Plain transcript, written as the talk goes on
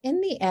in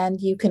the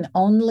end, you can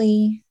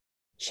only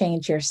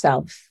change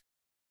yourself,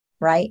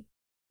 right?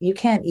 You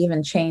can't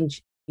even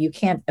change, you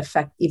can't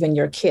affect even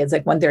your kids.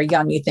 Like when they're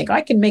young, you think,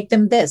 I can make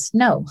them this.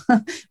 No,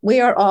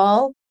 we are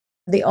all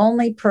the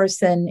only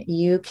person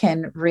you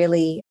can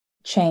really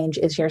change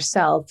is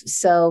yourself.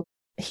 So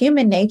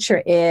human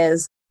nature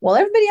is, well,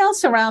 everybody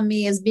else around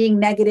me is being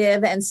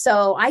negative, and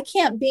so I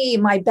can't be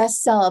my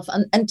best self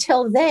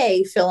until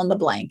they fill in the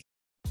blank.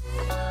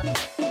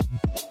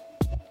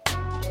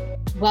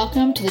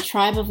 Welcome to the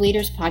Tribe of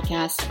Leaders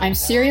podcast. I'm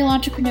serial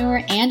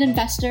entrepreneur and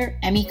investor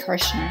Emmy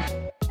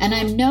Kirshner, and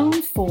I'm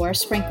known for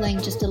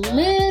sprinkling just a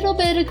little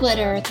bit of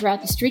glitter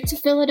throughout the streets of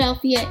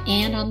Philadelphia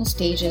and on the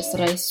stages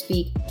that I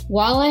speak,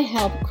 while I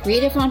help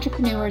creative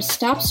entrepreneurs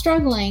stop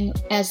struggling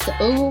as the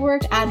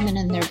overworked admin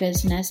in their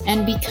business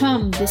and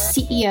become the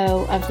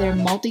CEO of their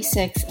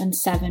multi-6 and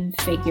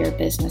 7-figure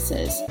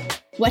businesses.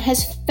 What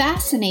has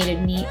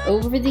fascinated me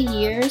over the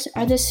years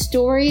are the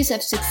stories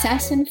of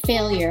success and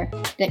failure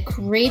that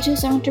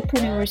courageous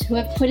entrepreneurs who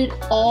have put it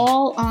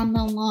all on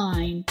the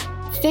line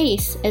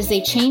face as they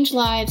change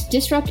lives,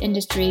 disrupt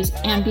industries,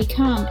 and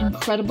become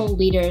incredible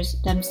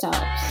leaders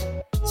themselves.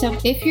 So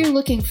if you're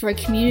looking for a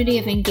community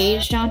of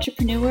engaged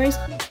entrepreneurs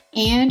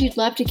and you'd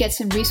love to get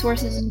some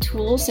resources and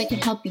tools that can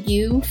help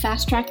you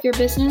fast track your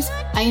business,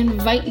 I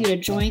invite you to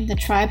join the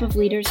Tribe of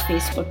Leaders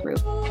Facebook group.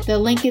 The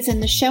link is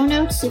in the show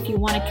notes if you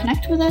want to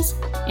connect with us.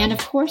 And of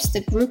course,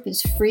 the group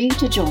is free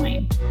to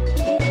join.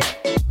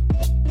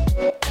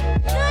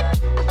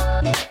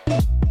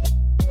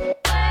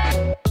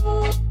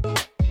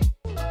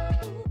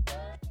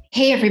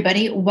 Hey,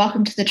 everybody.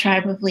 Welcome to the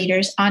Tribe of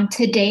Leaders. On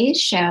today's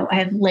show, I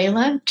have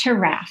Layla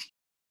Taraf.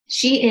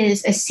 She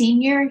is a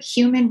senior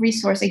human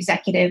resource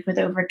executive with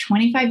over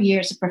 25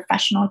 years of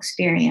professional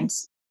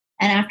experience.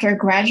 And after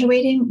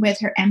graduating with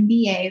her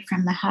MBA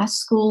from the Haas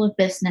School of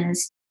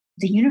Business,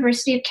 the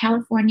University of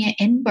California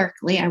in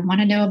Berkeley, I want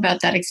to know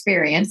about that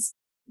experience.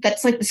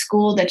 That's like the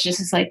school that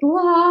just is like,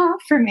 law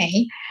for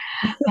me.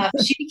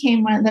 She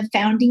became one of the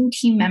founding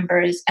team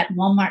members at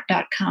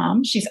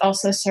Walmart.com. She's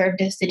also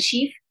served as the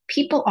chief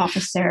people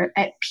officer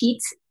at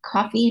Peet's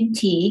Coffee and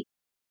Tea,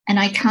 an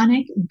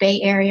iconic Bay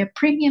Area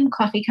premium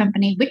coffee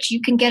company, which you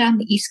can get on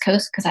the East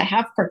Coast because I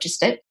have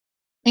purchased it.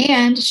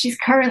 And she's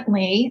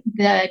currently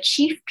the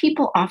chief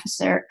people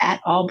officer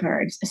at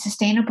Allbirds, a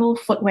sustainable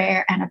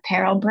footwear and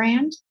apparel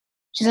brand.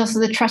 She's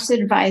also the trusted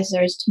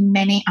advisors to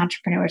many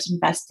entrepreneurs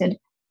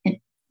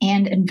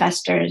and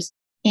investors,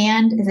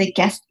 and is a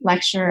guest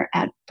lecturer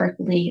at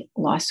Berkeley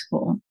Law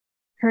School.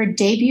 Her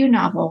debut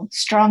novel,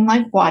 Strong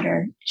Like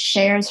Water,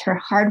 shares her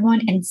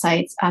hard-won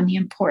insights on the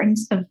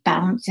importance of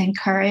balancing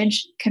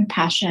courage,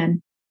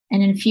 compassion,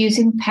 and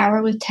infusing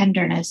power with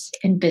tenderness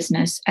in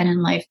business and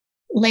in life.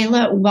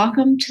 Layla,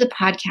 welcome to the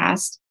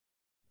podcast.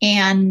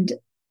 And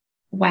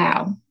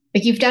wow,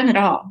 like you've done it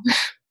all.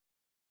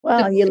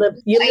 Well, you live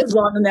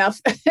long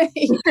enough.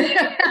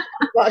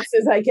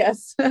 Boxes, I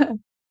guess.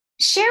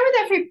 Share with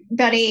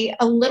everybody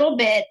a little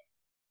bit,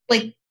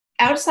 like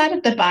outside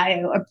of the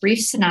bio, a brief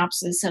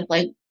synopsis of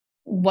like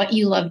what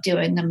you love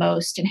doing the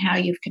most and how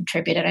you've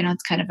contributed. I know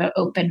it's kind of an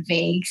open,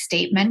 vague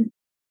statement.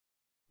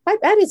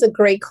 That is a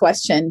great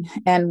question,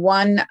 and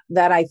one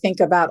that I think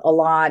about a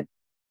lot.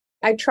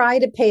 I try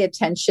to pay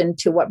attention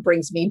to what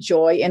brings me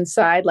joy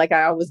inside. Like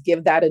I always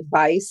give that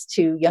advice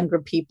to younger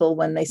people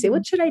when they say,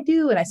 what should I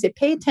do? And I say,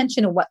 pay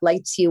attention to what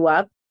lights you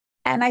up.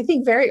 And I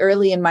think very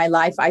early in my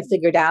life, I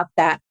figured out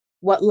that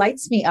what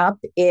lights me up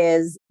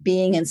is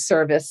being in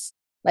service,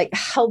 like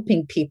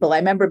helping people. I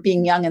remember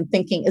being young and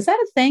thinking, is that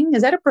a thing?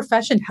 Is that a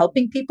profession,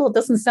 helping people? It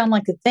doesn't sound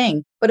like a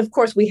thing. But of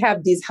course, we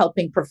have these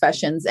helping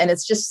professions. And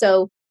it's just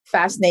so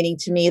fascinating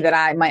to me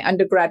that my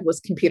undergrad was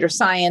computer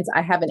science.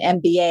 I have an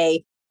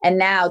MBA. And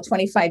now,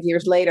 25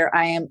 years later,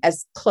 I am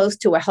as close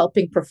to a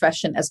helping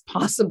profession as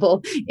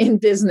possible in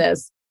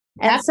business.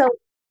 And so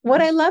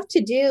what I love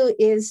to do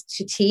is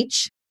to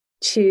teach,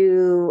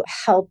 to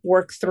help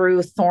work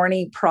through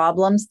thorny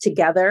problems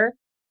together.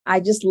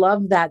 I just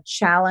love that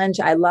challenge.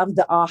 I love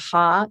the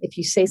aha. If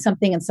you say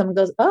something and someone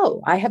goes,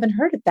 oh, I haven't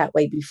heard it that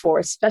way before,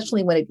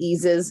 especially when it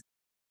eases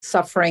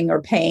suffering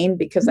or pain,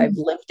 because I've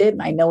lived it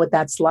and I know what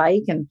that's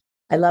like. And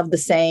I love the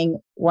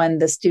saying, when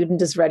the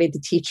student is ready, the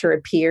teacher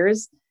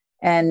appears.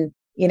 And,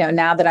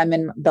 now that I'm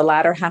in the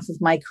latter half of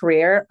my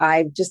career,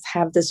 I just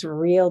have this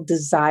real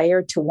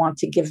desire to want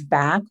to give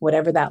back,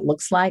 whatever that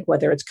looks like,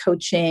 whether it's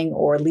coaching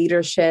or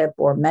leadership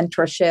or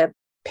mentorship,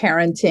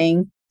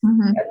 parenting.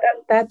 Mm-hmm.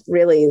 That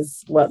really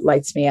is what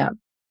lights me up.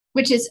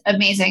 Which is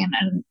amazing.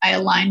 And I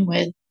align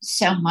with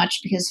so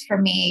much because for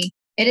me,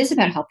 it is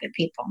about helping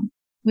people.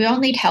 We all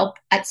need help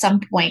at some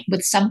point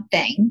with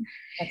something.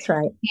 That's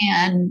right.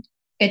 And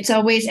it's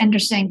always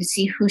interesting to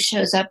see who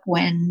shows up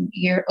when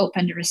you're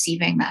open to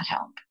receiving that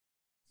help.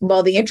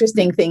 Well, the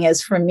interesting thing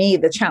is for me,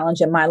 the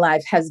challenge in my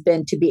life has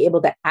been to be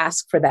able to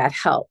ask for that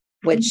help,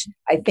 which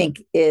I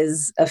think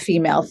is a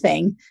female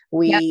thing.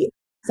 We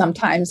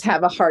sometimes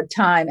have a hard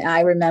time. And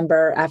I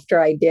remember after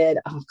I did,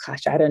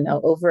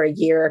 over a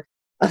year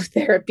of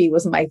therapy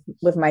with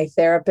my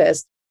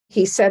therapist,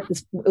 he said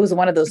this, it was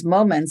one of those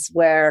moments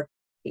where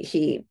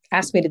he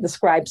asked me to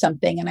describe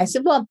something. And I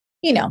said, well,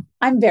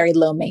 I'm very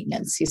low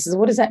maintenance. He says,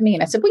 what does that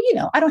mean? I said,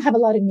 well, I don't have a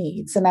lot of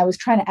needs. And I was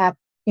trying to act,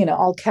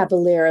 all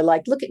cavalier,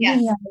 like, look at Yes.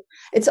 me.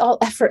 It's all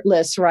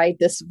effortless, right?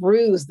 This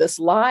ruse, this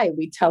lie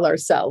we tell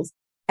ourselves.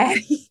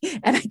 And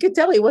I could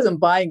tell he wasn't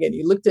buying it.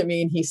 He looked at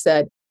me and he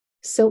said,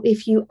 so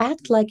if you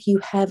act like you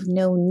have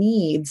no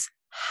needs,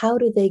 how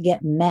do they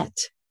get met?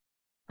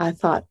 I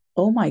thought,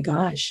 oh my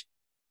gosh,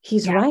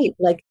 he's Yeah. right.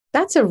 Like,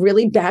 that's a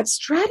really bad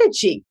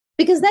strategy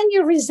because then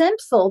you're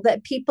resentful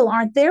that people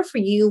aren't there for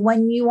you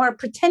when you are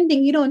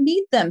pretending you don't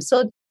need them. So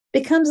it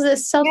becomes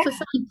this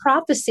self-fulfilling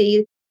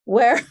prophecy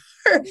where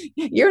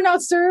you're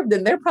not served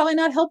and they're probably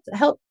not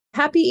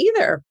happy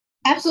either.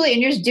 Absolutely.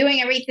 And you're just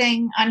doing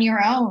everything on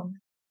your own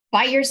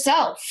by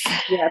yourself.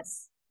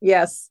 Yes,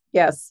 yes,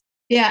 yes.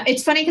 Yeah.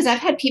 It's funny because I've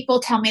had people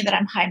tell me that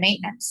I'm high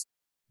maintenance.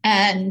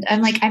 And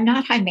I'm like, I'm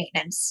not high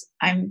maintenance.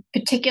 I'm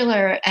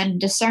particular and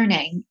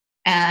discerning.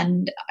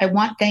 And I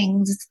want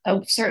things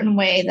a certain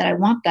way that I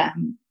want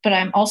them, but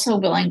I'm also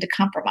willing to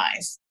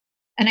compromise.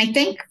 And I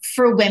think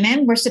for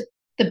women,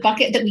 the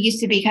bucket that we used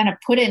to be kind of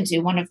put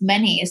into, one of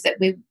many, is that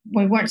we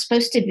weren't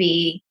supposed to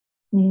be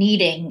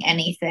needing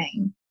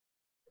anything,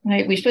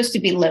 right? We're supposed to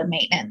be low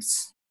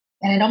maintenance.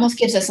 And it almost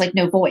gives us like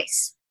no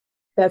voice.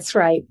 That's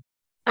right.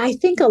 I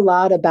think a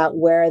lot about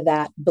where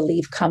that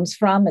belief comes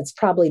from. It's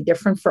probably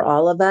different for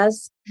all of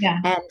us. Yeah.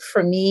 And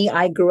for me,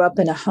 I grew up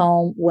in a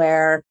home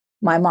where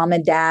my mom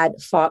and dad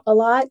fought a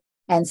lot.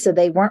 And so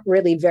they weren't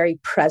really very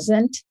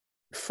present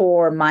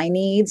for my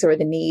needs or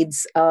the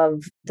needs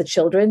of the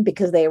children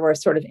because they were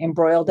sort of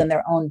embroiled in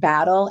their own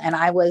battle. And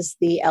I was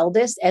the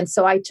eldest. And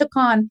so I took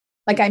on,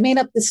 like, I made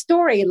up the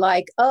story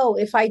like, oh,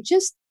 if I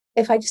just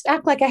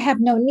act like I have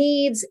no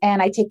needs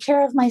and I take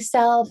care of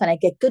myself and I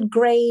get good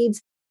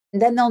grades,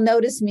 then they'll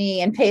notice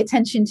me and pay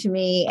attention to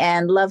me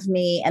and love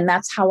me. And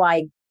that's how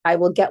I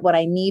will get what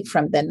I need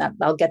from them.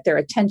 I'll get their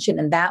attention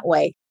in that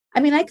way. I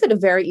mean, I could have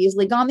very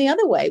easily gone the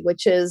other way,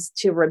 which is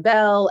to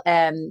rebel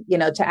and,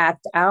 to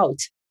act out,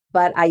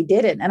 but I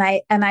didn't. And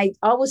I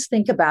always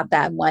think about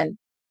that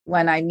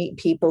when I meet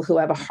people who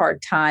have a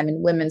hard time,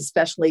 and women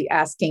especially,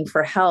 asking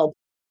for help.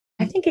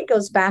 I think it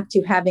goes back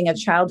to having a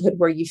childhood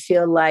where you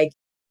feel like,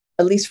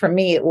 at least for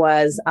me, it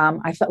was,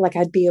 I felt like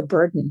I'd be a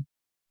burden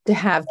to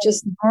have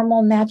just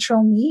normal,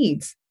 natural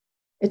needs.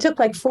 It took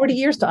like 40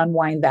 years to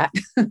unwind that.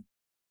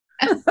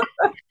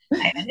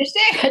 I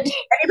understand.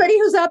 Anybody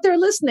who's out there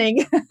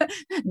listening,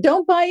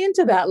 don't buy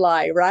into that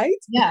lie, right?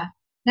 Yeah.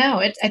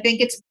 No,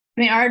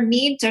 our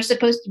needs are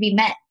supposed to be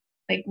met.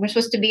 Like, we're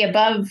supposed to be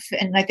above.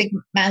 And I think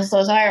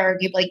Maslow's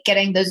hierarchy, like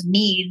getting those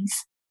needs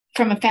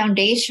from a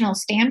foundational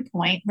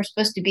standpoint, we're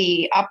supposed to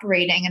be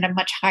operating at a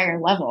much higher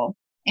level.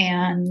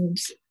 And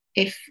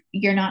if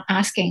you're not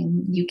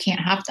asking, you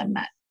can't have them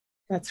met.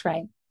 That's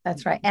right.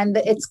 That's right. And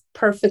it's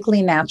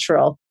perfectly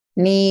natural.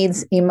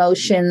 Needs,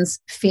 emotions,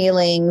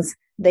 feelings,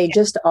 they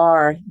just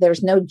are.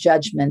 There's no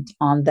judgment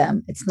on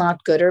them. It's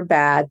not good or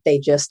bad. They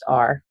just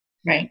are.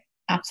 Right.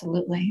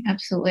 Absolutely.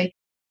 Absolutely.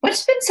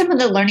 What's been some of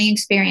the learning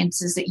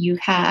experiences that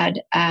you've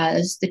had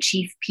as the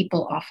chief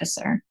people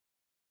officer?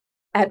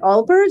 At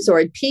Allbirds or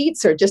at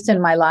Pete's or just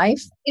in my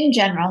life? In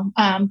general,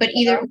 but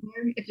either or,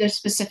 if there's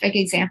specific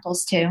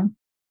examples too.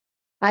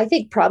 I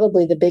think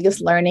probably the biggest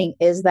learning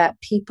is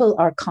that people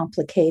are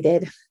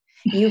complicated.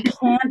 You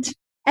can't,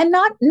 and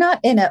not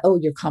in a, oh,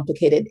 you're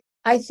complicated.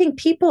 I think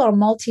people are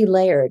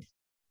multi-layered.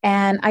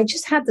 And I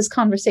just had this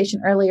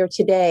conversation earlier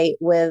today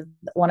with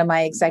one of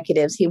my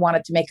executives. He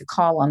wanted to make a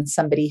call on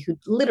somebody who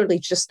literally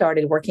just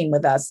started working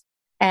with us.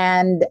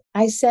 And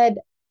I said,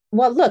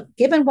 well, look,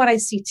 given what I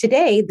see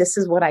today, this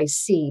is what I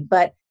see,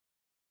 but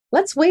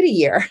let's wait a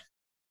year.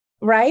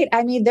 Right?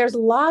 I mean, there's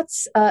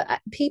lots,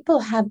 people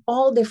have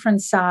all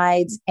different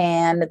sides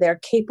and they're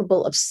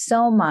capable of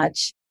so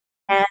much.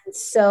 And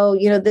so,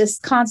 this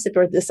concept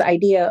or this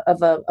idea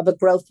of a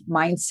growth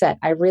mindset,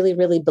 I really,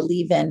 really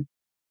believe in.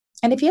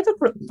 And if you have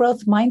a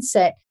growth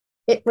mindset,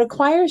 it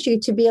requires you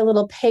to be a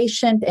little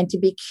patient and to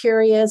be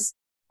curious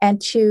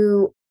and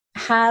to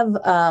have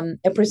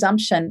a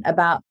presumption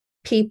about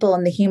people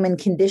and the human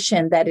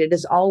condition, that it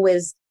is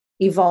always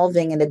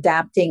evolving and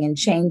adapting and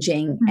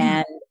changing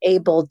and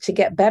able to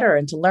get better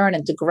and to learn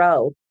and to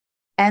grow.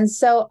 And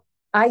so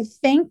I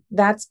think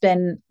that's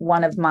been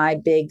one of my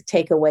big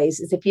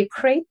takeaways is if you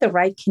create the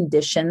right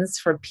conditions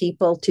for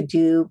people to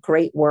do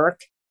great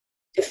work,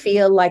 to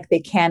feel like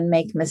they can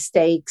make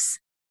mistakes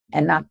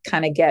and not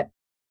kind of get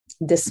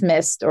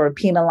dismissed or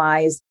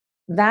penalized,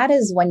 that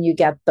is when you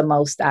get the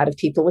most out of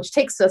people, which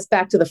takes us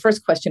back to the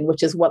first question,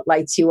 which is what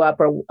lights you up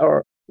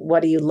or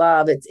what do you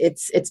love?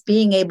 It's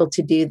being able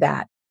to do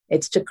that.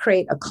 It's to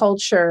create a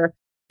culture,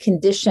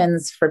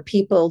 conditions for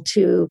people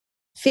to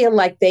feel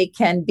like they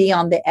can be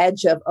on the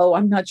edge of, oh,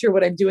 I'm not sure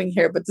what I'm doing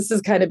here, but this is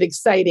kind of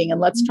exciting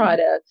and let's try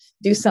to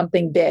do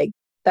something big.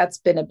 That's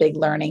been a big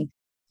learning.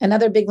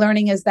 Another big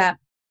learning is that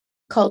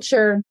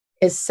culture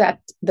is set,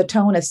 the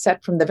tone is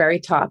set from the very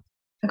top.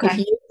 Okay. If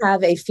you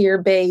have a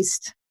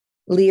fear-based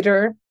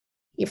leader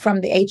from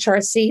the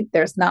HR seat,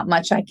 there's not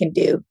much I can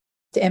do.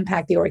 to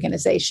impact the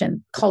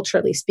organization.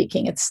 Culturally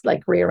speaking, it's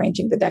like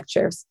rearranging the deck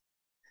chairs.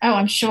 Oh,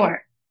 I'm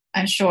sure.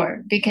 I'm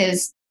sure,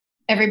 because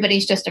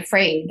everybody's just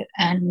afraid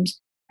and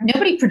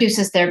nobody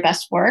produces their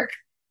best work.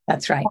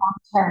 That's right. Long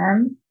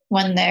term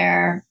when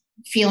they're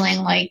feeling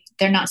like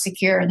they're not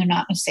secure and they're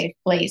not in a safe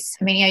place.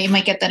 I mean, yeah, you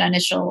might get that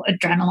initial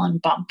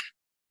adrenaline bump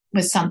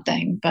with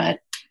something, but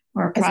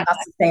or a project. It's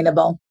not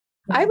sustainable.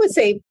 I would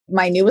say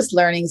my newest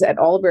learnings at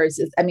Allbirds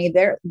is, I mean,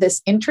 they're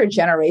this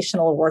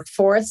intergenerational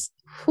workforce.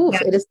 Whew,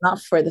 it is not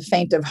for the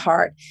faint of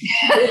heart.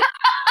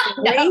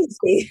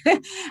 Crazy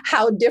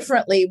how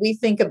differently we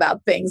think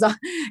about things.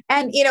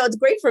 And, it's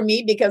great for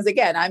me because,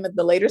 again, I'm at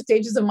the later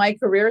stages of my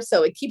career,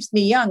 so it keeps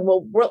me young.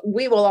 Well,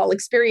 we will all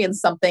experience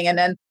something and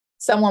then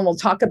someone will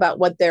talk about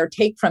what their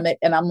take from it.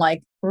 And I'm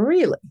like,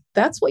 really?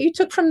 That's what you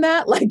took from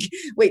that? Like,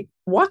 wait,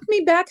 walk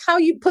me back how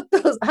you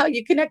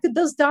connected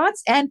those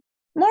dots. And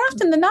more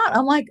often than not,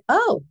 I'm like,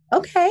 oh,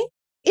 okay.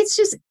 It's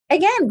just,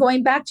 again,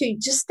 going back to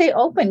just stay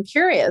open,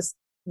 curious.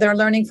 They're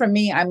learning from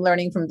me. I'm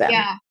learning from them.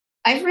 Yeah.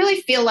 I really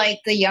feel like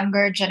the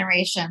younger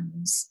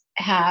generations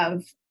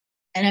have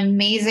an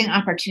amazing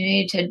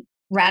opportunity to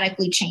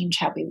radically change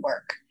how we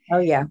work. Oh,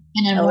 yeah.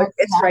 And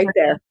it's right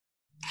there.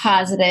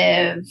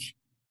 Positive.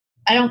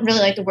 I don't really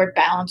like the word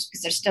balance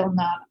because there's still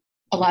not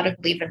a lot of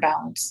belief in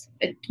balance.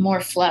 It's more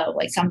flow.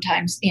 Like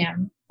sometimes,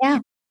 you're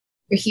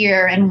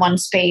here in one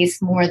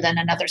space more than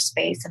another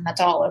space, and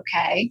that's all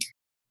okay.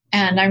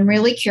 And I'm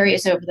really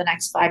curious over the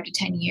next 5 to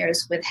 10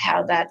 years with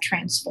how that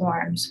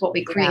transforms what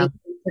we create,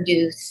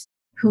 produce,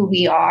 who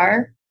we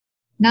are,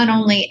 not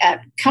only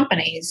at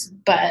companies,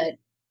 but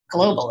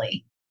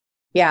globally.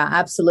 Yeah,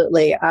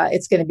 absolutely.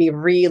 It's going to be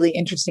really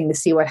interesting to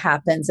see what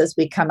happens as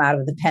we come out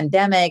of the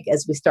pandemic,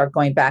 as we start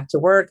going back to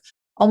work.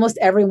 Almost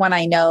everyone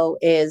I know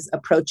is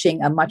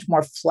approaching a much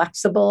more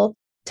flexible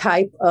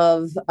type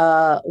of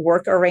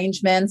work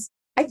arrangements.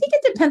 I think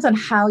it depends on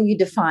how you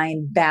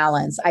define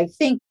balance. I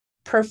think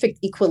perfect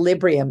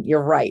equilibrium,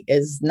 you're right,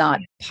 is not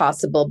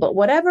possible. But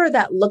whatever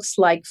that looks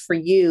like for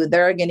you,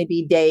 there are going to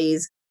be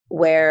days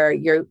where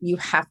you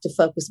have to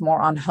focus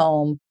more on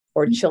home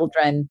or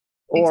children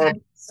or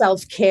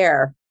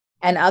self-care,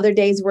 and other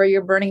days where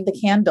you're burning the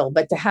candle.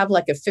 But to have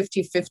like a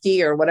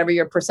 50-50 or whatever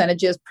your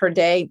percentage is per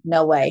day,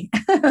 no way.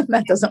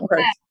 That doesn't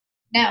work.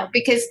 No,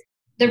 because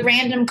the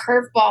random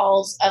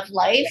curveballs of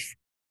life,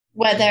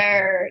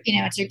 whether,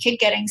 it's your kid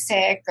getting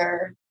sick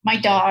or my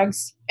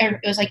dogs, it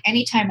was like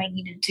anytime I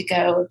needed to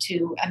go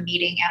to a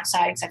meeting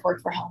outside, because I've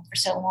worked from home for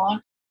so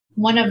long,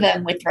 one of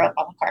them would throw up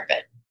on the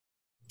carpet.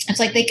 It's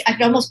like I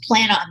could almost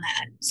plan on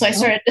that. So I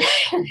started,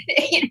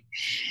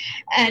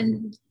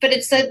 but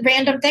it's a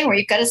random thing where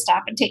you've got to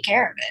stop and take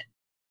care of it.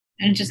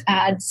 And it just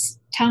adds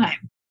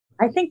time.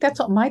 I think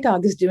that's what my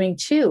dog is doing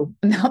too.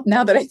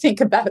 Now that I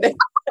think about it.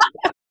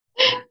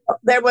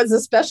 There was a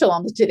special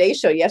on the Today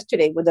Show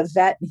yesterday with a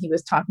vet, and he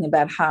was talking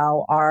about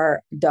how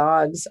our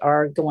dogs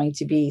are going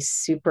to be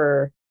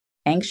super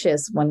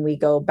anxious when we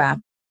go back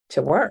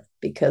to work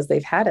because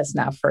they've had us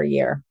now for a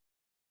year.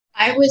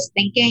 I was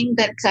thinking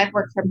that because I've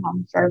worked from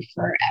home for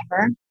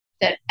forever,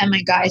 and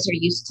my guys are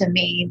used to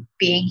me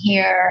being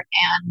here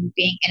and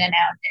being in and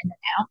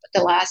out. But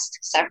the last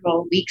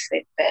several weeks,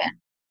 they've been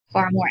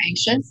far more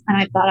anxious. And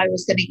I thought I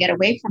was going to get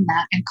away from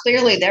that. And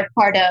clearly they're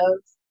part of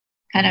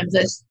kind of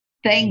this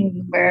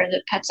thing where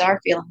the pets are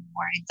feeling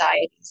more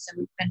anxiety. So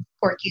we've been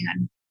working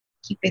on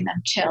keeping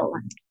them chill.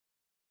 And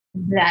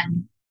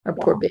then our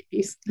poor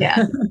babies.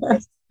 Yeah.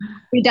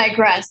 We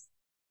digress.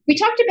 We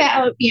talked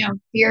about,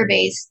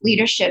 fear-based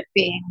leadership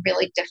being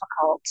really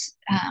difficult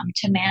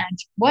to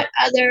manage. What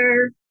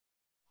other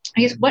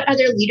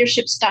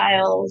leadership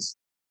styles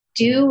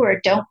do or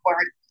don't work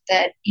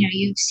that,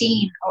 you've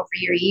seen over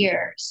your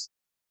years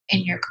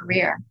in your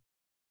career?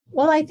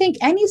 Well, I think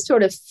any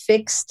sort of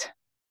fixed,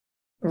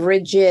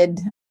 rigid,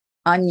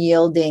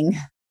 unyielding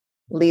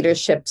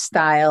leadership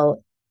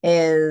style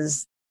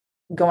is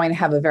going to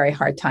have a very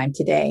hard time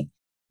today,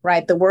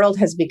 right? The world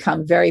has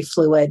become very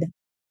fluid.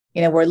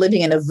 We're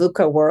living in a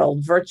VUCA world,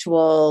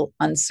 virtual,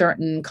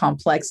 uncertain,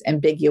 complex,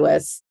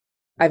 ambiguous.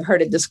 I've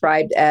heard it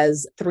described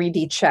as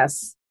 3D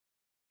chess.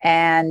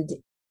 And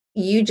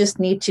you just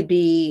need to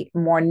be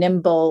more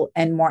nimble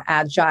and more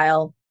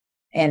agile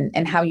in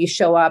how you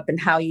show up and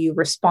how you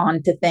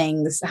respond to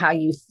things, how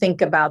you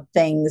think about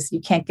things. You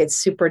can't get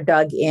super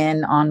dug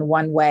in on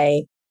one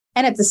way.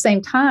 And at the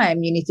same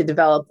time, you need to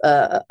develop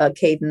a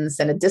cadence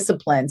and a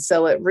discipline.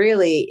 So it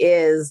really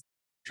is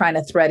trying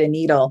to thread a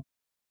needle.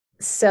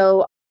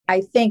 So I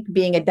think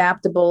being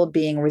adaptable,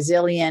 being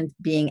resilient,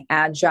 being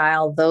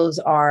agile, those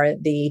are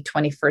the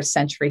 21st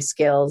century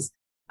skills.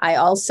 I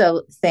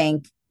also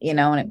think, and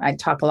I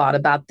talk a lot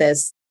about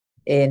this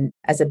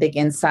as a big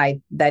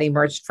insight that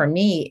emerged for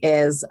me,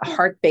 is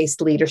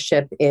heart-based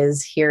leadership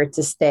is here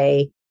to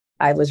stay.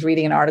 I was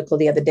reading an article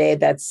the other day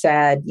that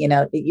said,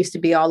 it used to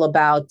be all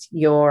about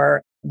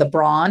the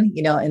brawn,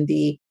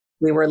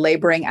 we were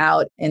laboring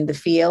out in the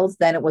fields.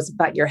 Then it was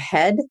about your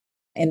head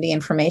in the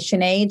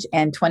information age,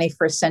 and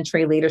 21st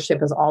century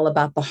leadership is all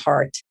about the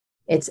heart.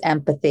 It's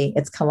empathy,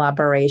 it's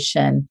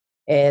collaboration,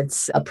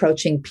 It's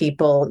approaching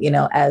people,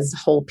 as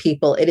whole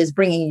people. It is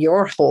bringing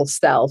your whole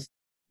self,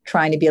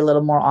 trying to be a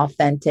little more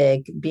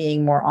authentic,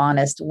 being more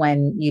honest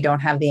when you don't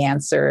have the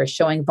answer,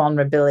 showing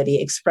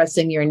vulnerability,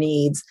 expressing your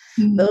needs.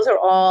 Mm-hmm. Those are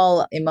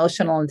all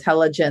emotional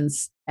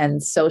intelligence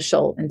and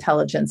social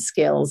intelligence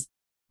skills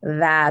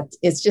that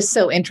is just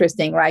so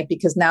interesting, right?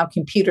 Because now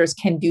computers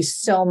can do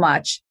so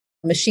much.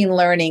 Machine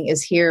learning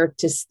is here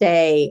to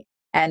stay.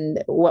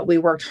 And what we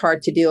worked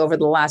hard to do over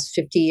the last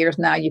 50 years,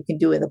 now you can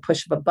do with a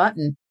push of a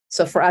button.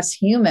 So for us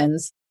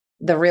humans,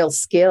 the real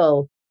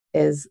skill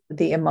is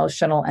the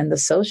emotional and the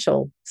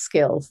social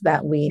skills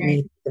that we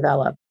need to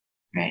develop.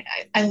 Right.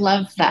 I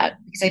love that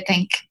because I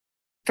think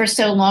for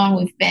so long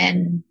we've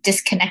been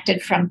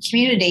disconnected from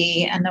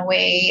community, and the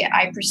way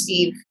I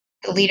perceive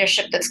the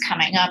leadership that's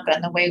coming up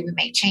and the way we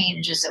make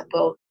change is that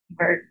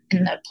we're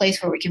in the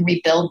place where we can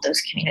rebuild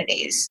those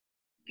communities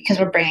because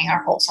we're bringing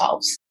our whole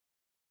selves.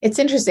 It's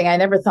interesting. I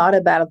never thought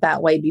about it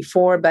that way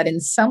before, but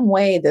in some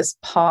way, this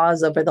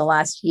pause over the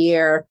last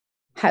year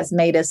has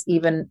made us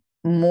even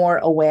more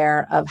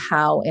aware of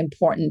how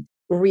important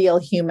real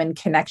human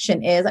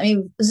connection is. I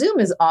mean, Zoom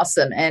is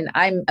awesome, and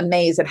I'm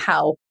amazed at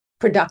how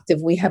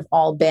productive we have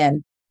all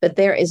been, but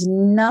there is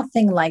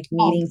nothing like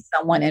meeting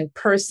someone in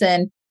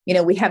person.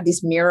 We have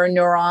these mirror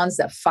neurons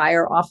that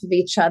fire off of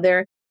each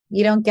other.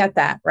 You don't get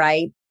that,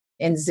 right,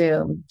 in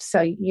Zoom.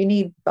 So you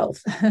need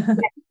both.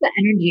 The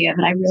energy of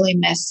it, I really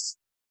miss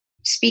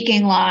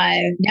speaking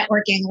live,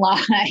 networking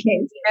live.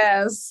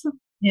 Yes.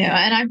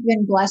 And I've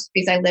been blessed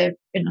because I live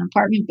in an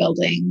apartment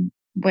building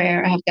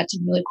where I have got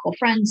some really cool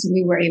friends.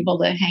 We were able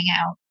to hang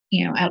out,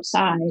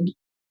 outside.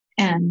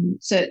 And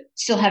so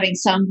still having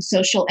some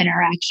social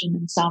interaction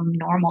and some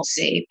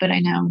normalcy. But I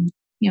know,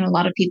 a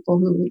lot of people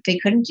who they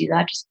couldn't do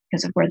that just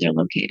because of where they're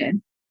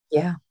located.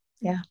 Yeah.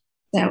 Yeah.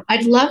 So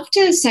I'd love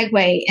to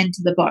segue into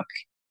the book.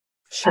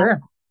 Sure.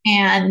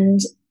 And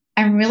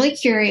I'm really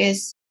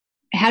curious,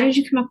 how did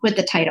you come up with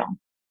the title?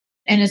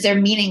 And is there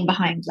meaning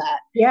behind that?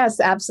 Yes,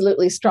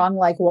 absolutely. Strong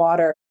like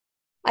water.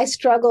 I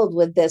struggled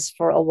with this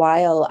for a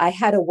while. I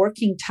had a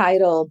working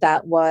title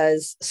that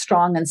was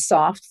strong and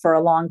soft for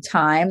a long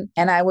time.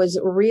 And I was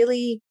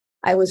really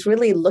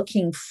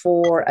looking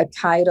for a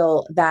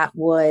title that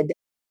would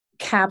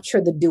capture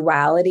the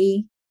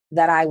duality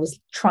that I was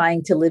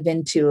trying to live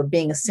into, of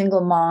being a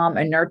single mom,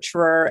 a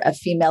nurturer, a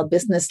female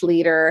business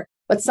leader,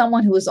 but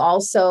someone who was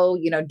also,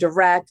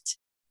 direct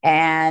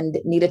and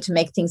needed to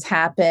make things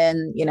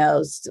happen,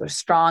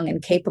 strong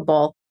and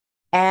capable.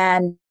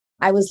 And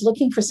I was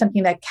looking for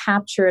something that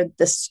captured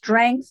the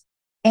strength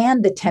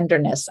and the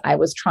tenderness I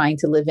was trying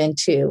to live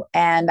into.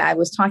 And I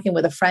was talking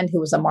with a friend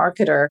who was a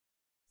marketer,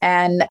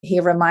 and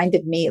he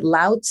reminded me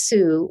Lao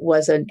Tzu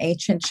was an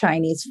ancient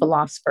Chinese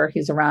philosopher.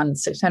 He's around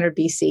 600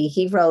 BC.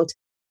 He wrote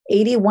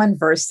 81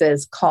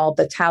 verses called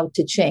the Tao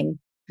Te Ching.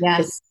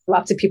 Yes.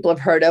 Lots of people have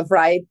heard of,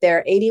 right? There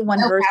are 81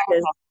 verses.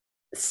 Powerful.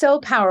 So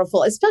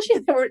powerful, especially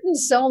if they were written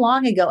so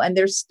long ago and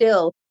they're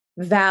still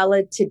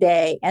valid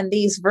today. And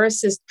these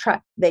verses,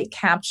 they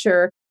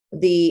capture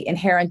the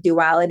inherent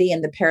duality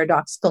and the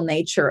paradoxical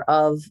nature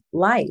of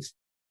life.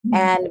 Mm-hmm.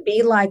 And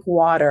be like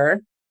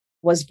water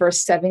was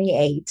verse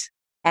 78.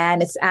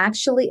 And it's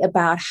actually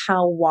about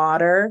how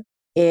water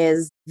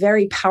is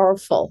very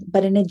powerful,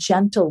 but in a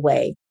gentle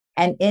way.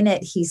 And in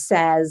it, he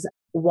says,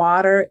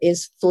 water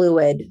is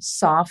fluid,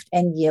 soft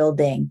and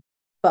yielding,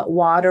 but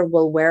water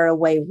will wear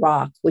away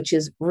rock, which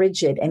is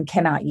rigid and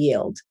cannot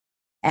yield.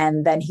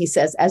 And then he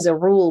says, as a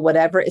rule,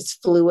 whatever is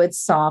fluid,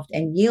 soft,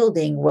 and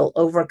yielding will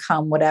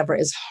overcome whatever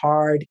is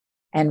hard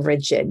and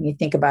rigid. And you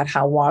think about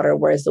how water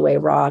wears away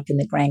rock in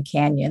the Grand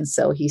Canyon.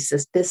 So he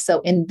says this. So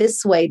in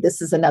this way,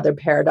 this is another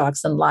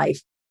paradox in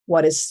life.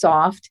 What is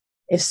soft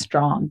is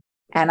strong.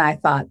 And I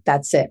thought,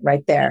 that's it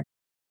right there.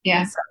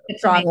 Yeah.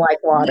 It's strong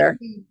like water.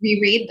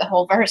 Reread the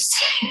whole verse.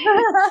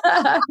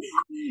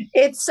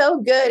 It's so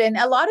good. And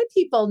a lot of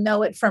people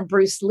know it from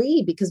Bruce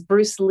Lee because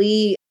Bruce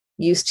Lee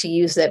used to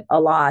use it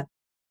a lot.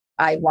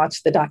 I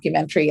watched the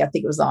documentary, I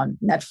think it was on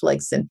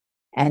Netflix,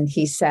 and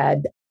he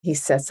said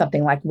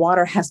something like,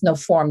 water has no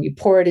form. You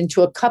pour it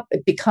into a cup,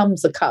 it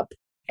becomes a cup.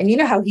 And you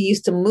know how he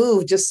used to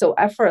move just so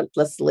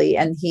effortlessly.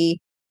 And he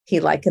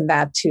likened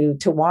that to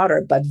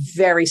water, but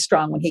very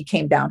strong when he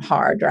came down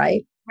hard,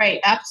 right?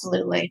 Right.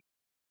 Absolutely.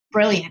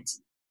 Brilliant.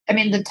 I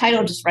mean, the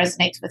title just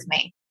resonates with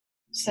me.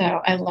 So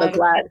I love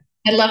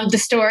the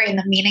story and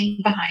the meaning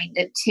behind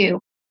it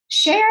too.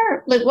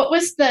 Share, what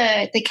was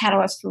the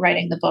catalyst for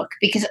writing the book?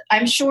 Because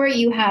I'm sure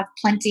you have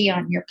plenty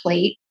on your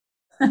plate.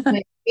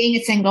 Being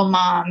a single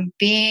mom,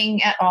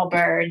 being at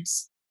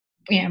Allbirds,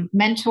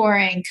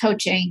 mentoring,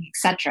 coaching,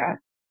 etc.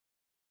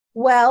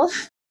 Well,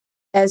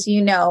 as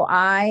you know,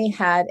 I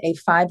had a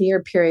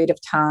 5-year period of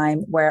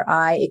time where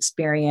I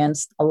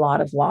experienced a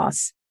lot of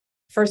loss.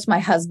 First, my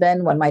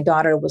husband, when my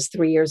daughter was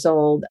 3 years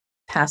old,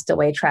 passed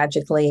away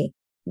tragically.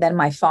 Then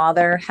my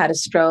father had a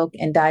stroke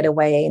and died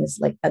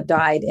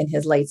in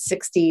his late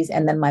 60s.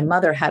 And then my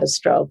mother had a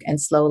stroke and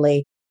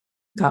slowly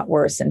got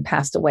worse and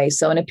passed away.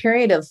 So in a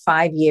period of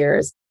 5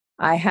 years,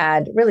 I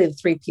had really the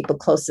 3 people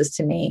closest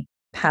to me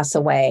pass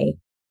away.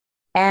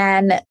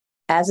 And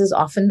as is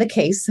often the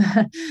case,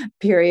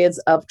 periods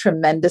of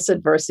tremendous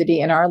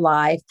adversity in our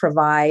life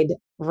provide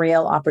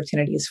real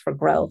opportunities for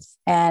growth.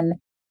 And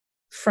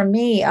for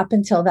me, up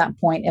until that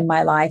point in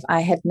my life, I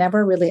had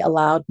never really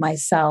allowed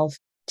myself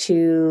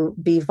to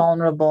be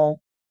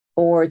vulnerable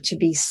or to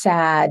be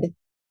sad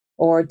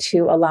or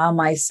to allow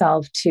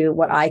myself to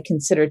what I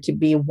consider to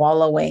be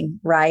wallowing,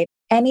 right?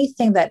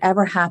 Anything that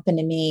ever happened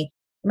to me.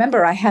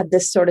 Remember, I had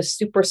this sort of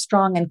super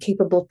strong and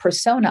capable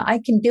persona. I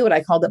can do it.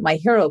 I called it my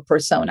hero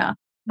persona.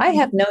 I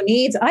have no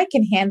needs. I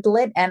can handle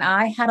it. And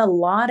I had a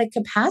lot of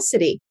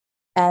capacity.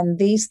 And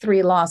these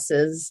three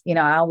losses,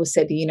 I always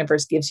say the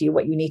universe gives you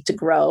what you need to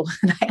grow.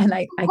 I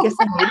guess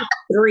I needed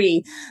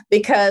three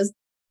because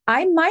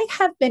I might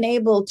have been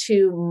able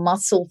to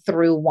muscle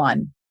through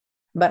one,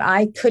 but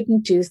I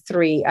couldn't do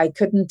three. I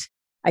couldn't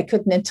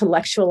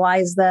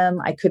intellectualize them.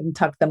 I couldn't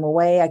tuck them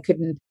away. I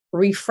couldn't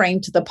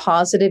reframe to the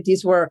positive.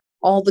 These were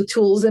all the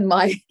tools in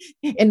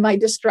my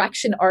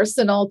distraction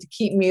arsenal to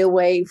keep me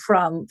away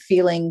from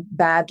feeling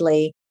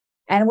badly.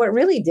 And what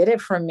really did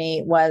it for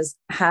me was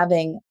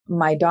having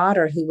my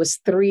daughter, who was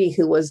 3,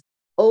 who was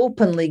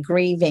openly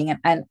grieving.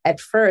 And at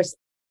first,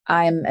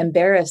 I'm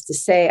embarrassed to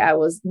say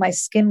my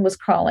skin was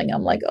crawling.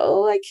 I'm like,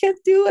 oh, I can't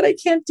do it. I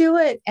can't do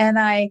it. And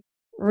I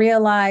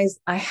realized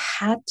I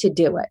had to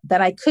do it,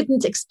 that I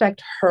couldn't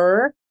expect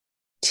her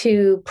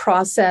to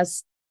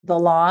process the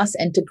loss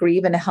and to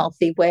grieve in a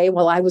healthy way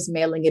while I was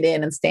mailing it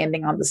in and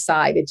standing on the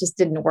side. It just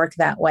didn't work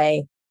that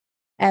way.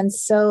 And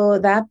so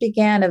that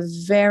began a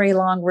very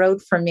long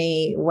road for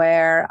me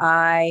where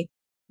I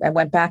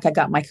went back, I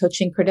got my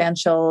coaching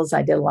credentials,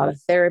 I did a lot of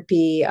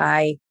therapy,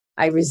 I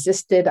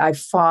resisted, I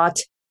fought,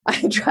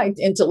 I tried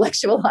to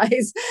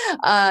intellectualize.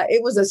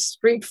 It was a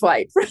street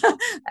fight.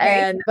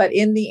 But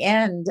in the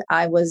end,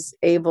 I was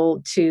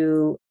able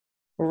to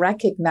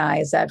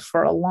recognize that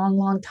for a long,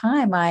 long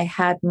time, I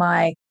had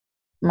my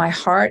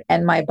heart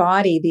and my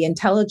body, the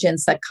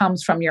intelligence that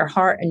comes from your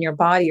heart and your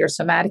body, your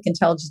somatic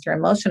intelligence, your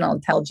emotional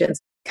intelligence,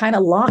 kind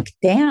of locked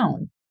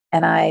down.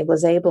 And I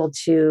was able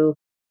to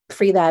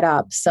free that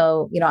up.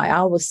 So, I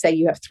always say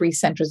you have 3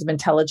 centers of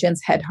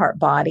intelligence: head, heart,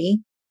 body.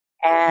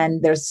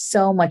 And there's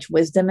so much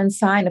wisdom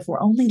inside. If we're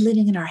only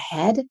living in our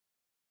head,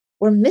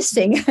 we're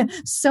missing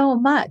so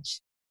much.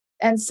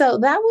 And so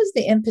that was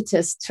the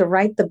impetus to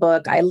write the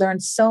book. I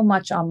learned so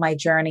much on my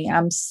journey.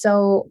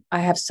 I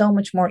have so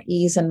much more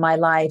ease in my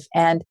life.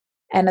 And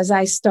as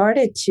I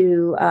started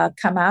to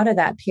come out of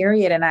that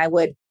period and I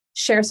would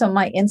share some of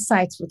my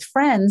insights with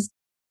friends,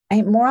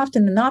 more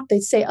often than not,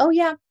 they'd say, oh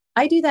yeah,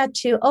 I do that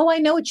too. Oh, I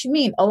know what you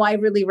mean. Oh, I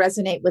really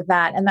resonate with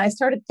that. And I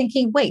started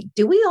thinking, wait,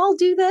 do we all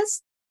do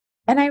this?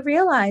 And I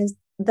realized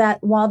that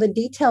while the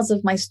details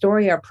of my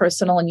story are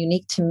personal and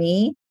unique to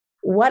me,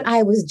 what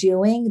I was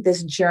doing,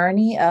 this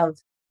journey of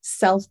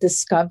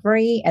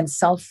self-discovery and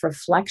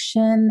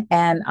self-reflection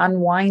and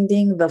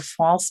unwinding the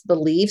false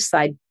beliefs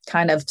I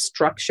kind of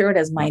structured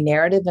as my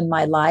narrative in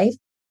my life,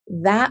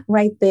 that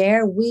right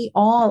there, we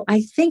all,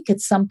 I think at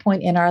some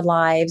point in our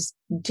lives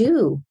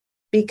do,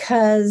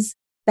 because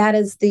that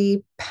is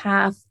the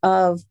path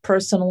of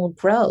personal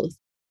growth.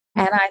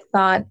 And I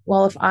thought,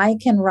 well, if I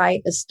can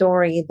write a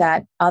story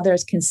that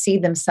others can see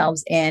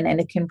themselves in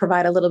and it can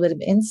provide a little bit of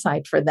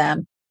insight for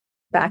them,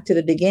 back to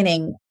the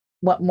beginning,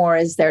 what more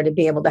is there to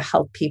be able to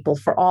help people,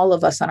 for all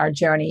of us on our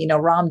journey?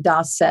 Ram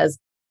Dass says,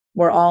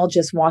 we're all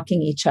just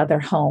walking each other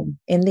home.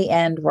 In the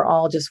end, we're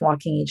all just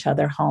walking each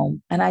other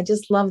home. And I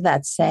just love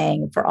that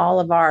saying. For all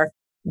of our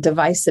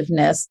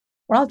divisiveness,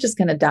 we're all just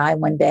going to die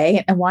one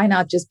day. And why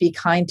not just be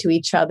kind to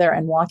each other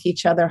and walk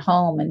each other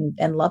home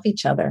and love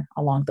each other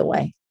along the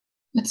way?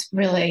 It's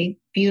really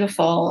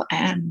beautiful.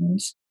 And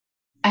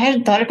I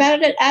hadn't thought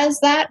about it as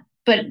that,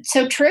 but it's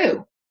so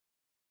true.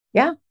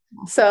 Yeah.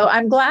 So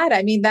I'm glad.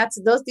 I mean,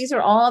 these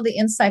are all the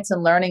insights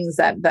and learnings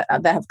that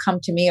have come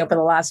to me over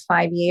the last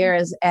 5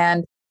 years.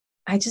 And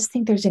I just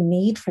think there's a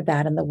need for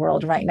that in the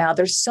world right now.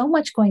 There's so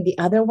much going the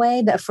other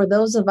way that for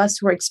those of us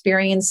who are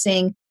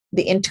experiencing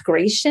the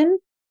integration,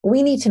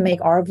 we need to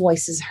make our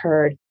voices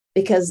heard,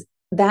 because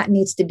that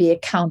needs to be a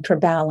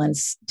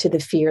counterbalance to the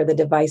fear, the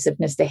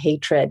divisiveness, the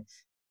hatred.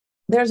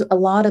 There's a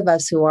lot of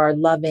us who are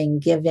loving,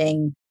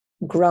 giving,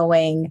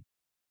 growing.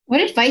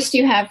 What advice do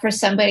you have for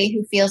somebody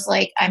who feels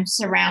like I'm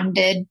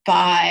surrounded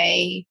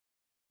by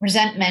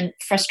resentment,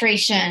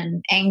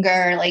 frustration,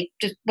 anger, like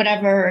just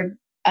whatever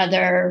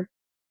other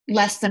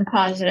less than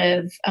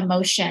positive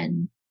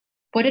emotion?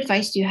 What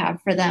advice do you have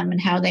for them and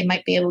how they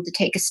might be able to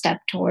take a step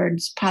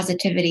towards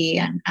positivity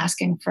and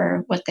asking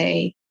for what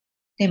they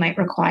might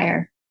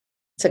require?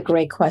 It's a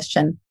great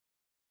question.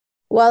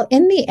 Well,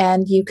 in the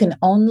end, you can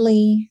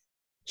only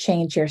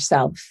change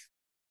yourself,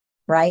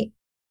 right?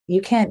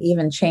 You can't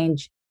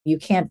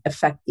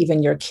affect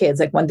even your kids.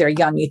 Like when they're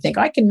young, you think,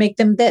 I can make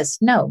them this.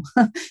 No,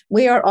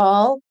 we are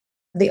all,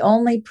 the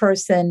only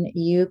person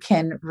you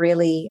can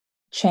really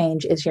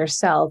change is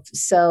yourself.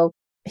 So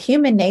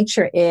human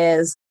nature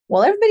is,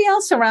 well, everybody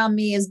else around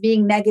me is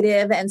being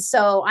negative, and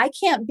so I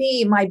can't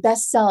be my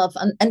best self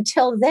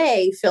until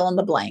they fill in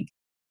the blank.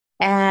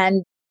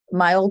 And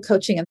my old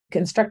coaching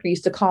instructor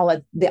used to call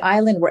it the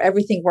island where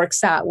everything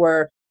works out,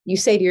 where you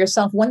say to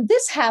yourself, when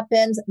this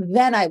happens,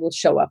 then I will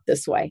show up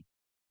this way.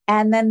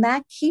 And then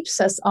that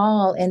keeps us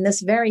all in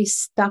this very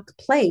stuck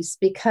place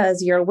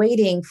because you're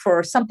waiting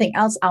for something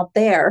else out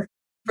there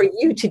for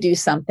you to do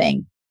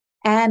something.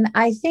 And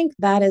I think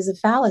that is a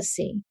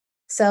fallacy.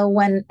 So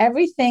when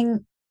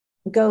everything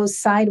goes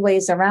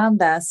sideways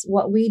around us,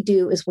 what we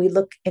do is we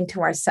look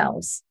into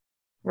ourselves,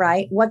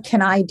 right? What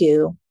can I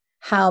do?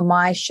 How am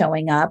I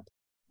showing up?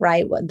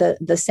 Right?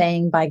 The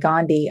saying by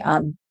Gandhi,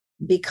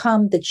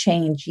 become the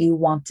change you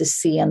want to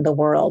see in the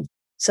world.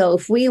 So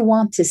if we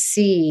want to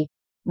see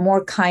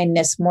more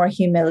kindness, more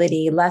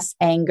humility, less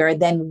anger,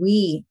 then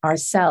we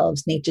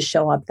ourselves need to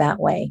show up that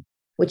way,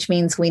 which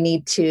means we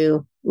need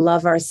to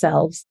love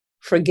ourselves,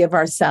 forgive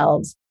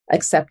ourselves,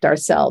 accept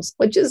ourselves,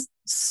 which is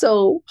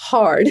so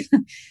hard,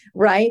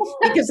 right?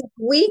 Because if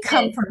we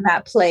come from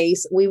that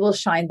place, we will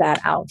shine that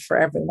out for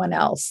everyone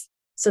else.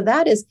 So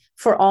that is,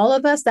 for all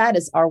of us, that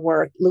is our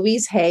work.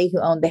 Louise Hay,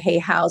 who owned the Hay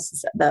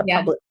House,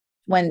 public,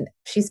 when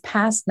she's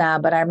passed now,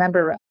 but I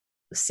remember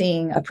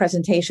seeing a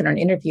presentation or an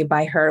interview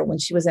by her when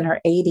she was in her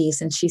 80s.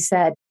 And she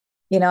said,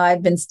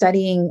 I've been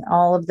studying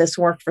all of this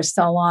work for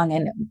so long.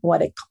 And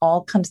what it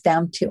all comes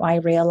down to, I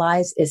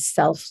realize, is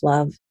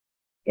self-love,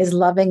 is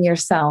loving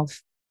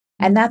yourself.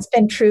 And that's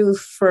been true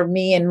for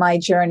me in my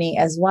journey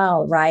as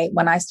well, right?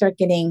 When I start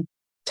getting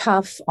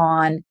tough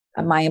on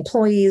my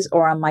employees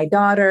or on my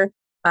daughter,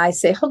 I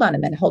say, hold on a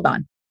minute, hold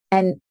on.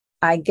 And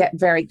I get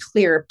very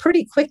clear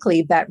pretty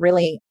quickly that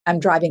really I'm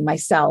driving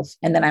myself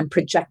and then I'm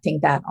projecting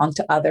that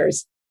onto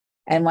others.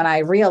 And when I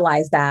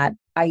realize that,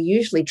 I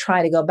usually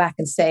try to go back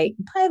and say,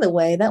 by the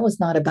way, that was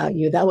not about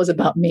you. That was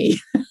about me.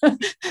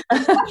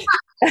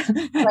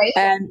 Right.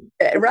 And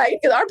right.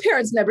 Because our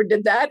parents never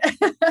did that.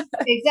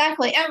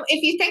 Exactly. And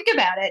if you think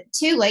about it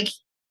too, like,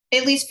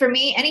 at least for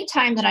me,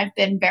 anytime that I've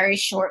been very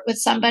short with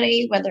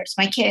somebody, whether it's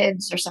my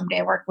kids or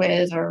somebody I work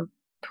with or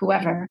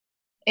whoever,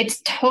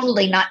 it's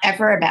totally not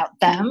ever about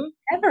them.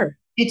 Ever.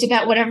 It's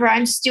about whatever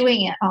I'm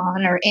stewing it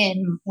on or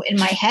in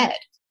my head.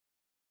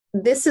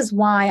 This is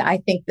why I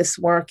think this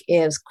work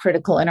is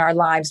critical in our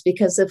lives,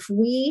 because if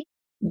we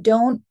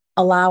don't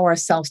allow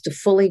ourselves to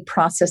fully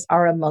process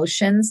our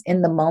emotions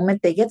in the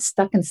moment, they get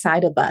stuck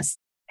inside of us.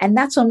 And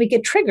that's when we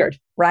get triggered,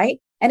 right?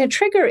 And a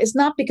trigger is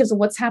not because of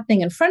what's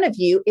happening in front of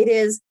you. It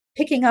is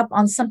picking up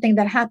on something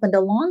that happened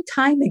a long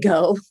time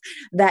ago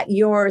that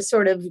you're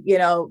sort of,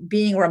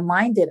 being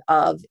reminded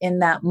of in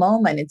that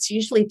moment. It's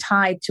usually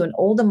tied to an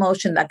old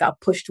emotion that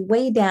got pushed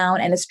way down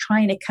and is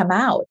trying to come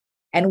out,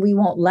 and we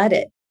won't let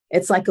it.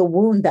 It's like a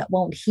wound that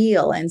won't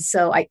heal. And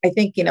so I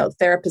think,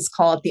 therapists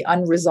call it the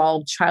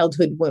unresolved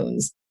childhood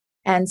wounds.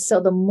 And so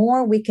the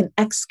more we can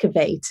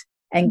excavate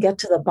and get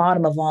to the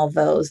bottom of all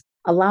those,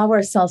 allow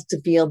ourselves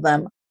to feel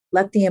them,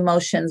 let the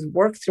emotions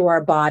work through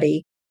our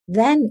body,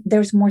 then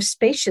there's more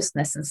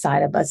spaciousness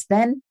inside of us.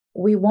 Then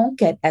we won't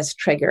get as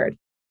triggered.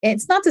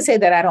 It's not to say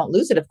that I don't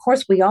lose it. Of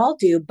course, we all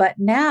do. But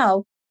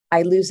now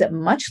I lose it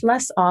much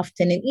less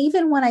often. And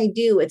even when I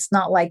do, it's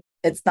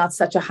not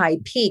such a high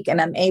peak,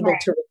 and I'm able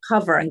to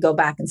recover and go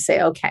back and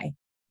say, okay,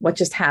 what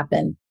just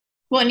happened?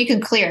 Well, and you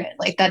can clear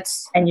it.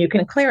 And you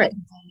can clear it.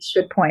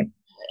 Good point.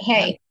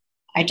 Hey,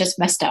 I just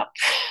messed up.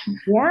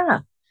 Yeah.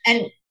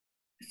 And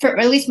for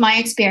at least my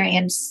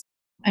experience,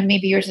 and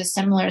maybe yours is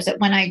similar, is that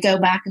when I go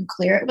back and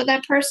clear it with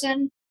that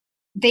person,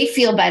 they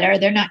feel better.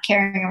 They're not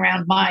carrying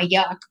around my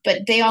yuck,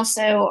 but they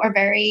also are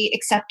very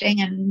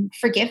accepting and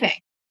forgiving.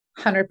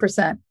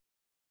 100%.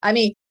 I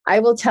mean, I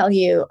will tell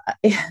you,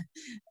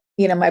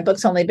 my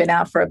book's only been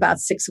out for about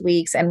 6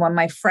 weeks. And when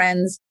my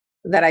friends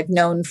that I've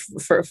known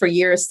for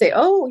years say,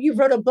 oh, you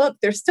wrote a book,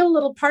 there's still a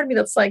little part of me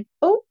that's like,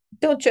 oh,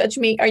 don't judge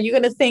me. Are you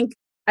going to think,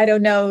 I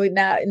don't know,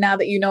 now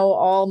that you know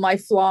all my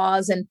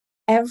flaws? And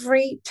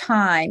every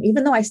time,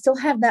 even though I still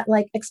have that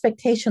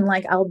expectation,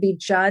 I'll be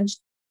judged,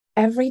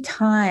 every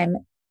time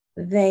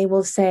they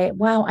will say,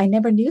 wow, I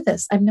never knew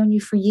this. I've known you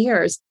for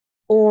years.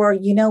 Or,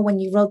 when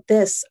you wrote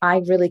this,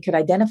 I really could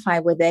identify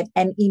with it.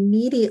 And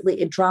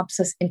immediately it drops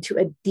us into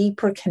a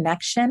deeper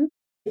connection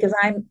because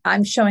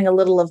I'm showing a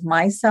little of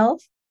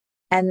myself,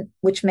 and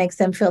which makes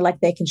them feel like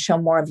they can show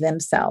more of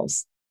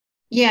themselves.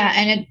 Yeah.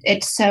 And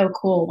it's so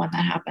cool when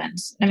that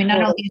happens. I mean,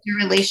 not only is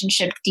your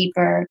relationship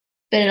deeper,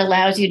 but it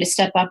allows you to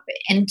step up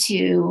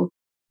into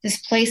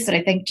this place that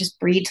I think just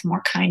breeds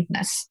more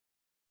kindness.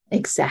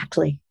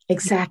 Exactly.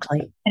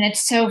 And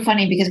it's so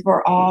funny because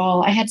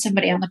I had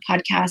somebody on the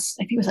podcast,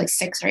 I think it was like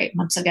 6 or 8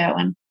 months ago,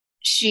 and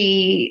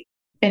she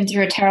been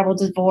through a terrible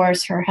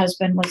divorce. Her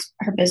husband was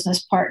her business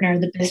partner.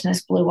 The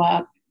business blew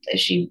up.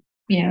 She,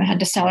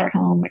 had to sell her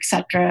home,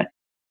 etc.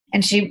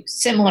 And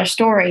similar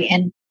story,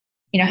 and,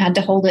 had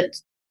to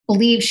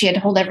believe she had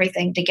to hold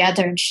everything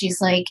together. And she's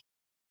like,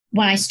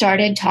 when I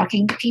started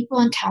talking to people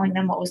and telling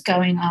them what was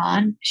going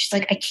on, she's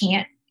like, I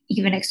can't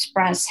even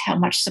express how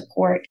much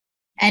support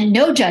and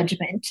no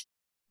judgment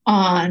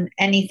on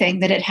anything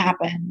that had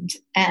happened.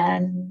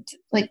 And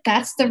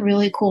that's the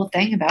really cool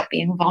thing about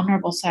being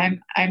vulnerable. So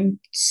I'm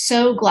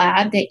so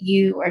glad that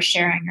you are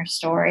sharing your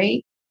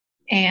story.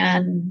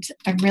 And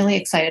I'm really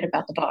excited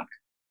about the book.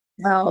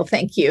 Oh,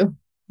 thank you.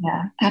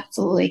 Yeah,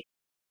 absolutely.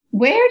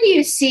 Where do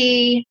you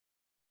see,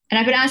 and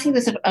I've been asking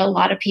this of a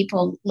lot of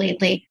people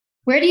lately,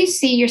 where do you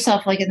see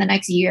yourself like in the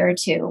next year or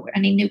two?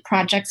 Any new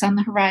projects on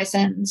the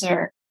horizons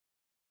or?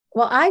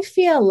 Well, I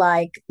feel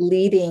like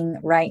leading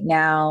right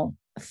now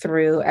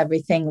through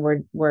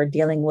everything we're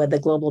dealing with, the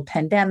global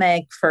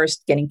pandemic,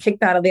 first getting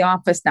kicked out of the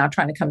office, now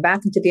trying to come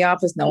back into the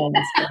office. No one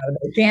wants to get out of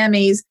their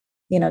jammies.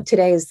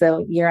 Today is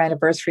the year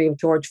anniversary of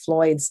George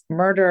Floyd's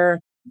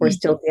murder. We're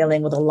still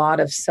dealing with a lot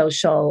of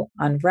social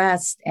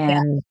unrest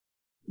and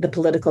the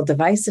political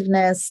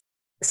divisiveness.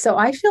 So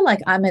I feel like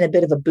I'm in a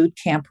bit of a boot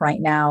camp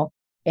right now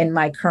in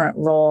my current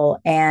role,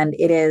 and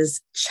it is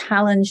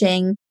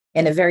challenging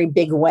in a very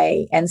big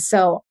way. And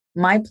so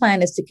my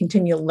plan is to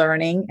continue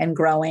learning and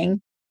growing.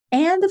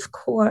 And of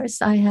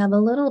course, I have a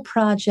little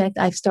project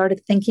I've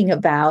started thinking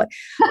about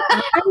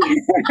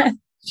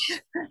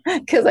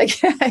because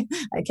I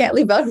can't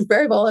leave out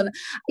very well. And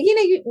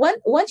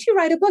once you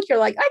write a book, you're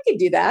like, I could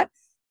do that.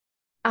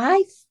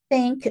 I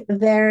think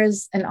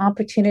there's an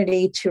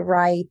opportunity to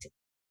write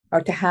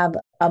or to have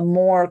a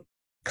more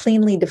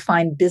cleanly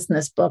defined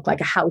business book,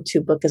 like a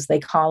how-to book, as they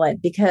call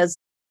it, because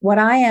what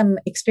I am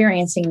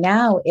experiencing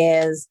now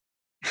is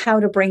how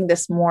to bring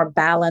this more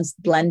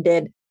balanced,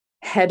 blended,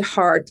 head,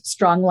 heart,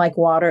 strong like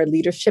water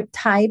leadership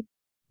type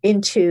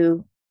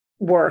into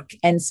work,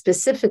 and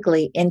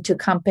specifically into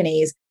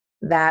companies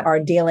that are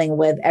dealing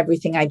with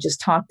everything I just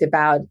talked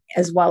about,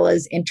 as well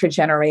as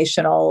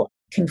intergenerational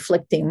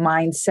conflicting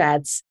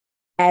mindsets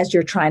as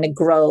you're trying to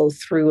grow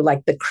through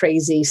like the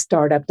crazy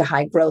startup to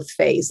high growth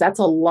phase. That's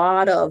a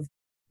lot of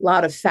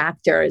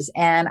factors.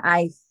 And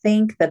I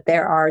think that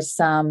there are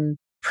some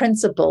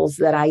principles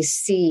that I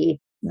see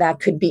that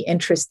could be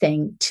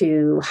interesting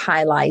to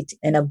highlight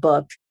in a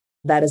book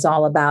that is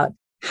all about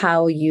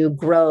how you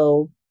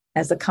grow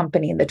as a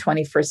company in the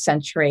 21st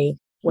century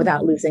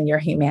without losing your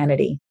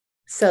humanity.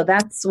 So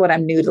that's what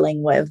I'm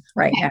noodling with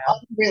right now.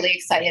 I'm really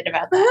excited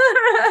about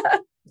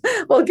that.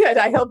 Well, good.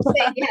 I hope.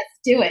 Yes,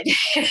 do it.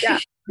 Yeah,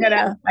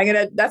 I'm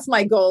gonna. That's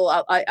my goal.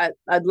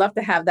 I'd love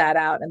to have that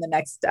out in the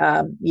next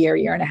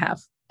year and a half.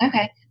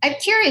 Okay, I'm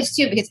curious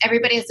too because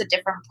everybody has a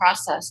different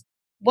process.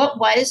 What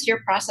was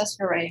your process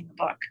for writing the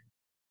book?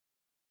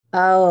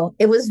 Oh,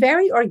 it was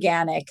very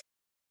organic.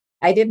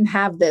 I didn't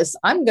have this,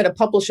 I'm going to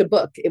publish a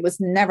book. It was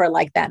never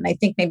like that. And I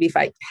think maybe if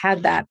I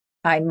had that,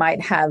 I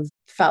might have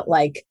felt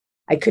like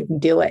I couldn't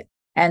do it.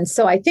 And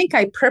so I think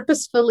I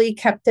purposefully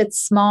kept it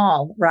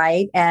small,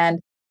 right? And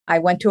I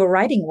went to a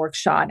writing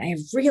workshop and I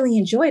really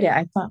enjoyed it.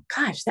 I thought,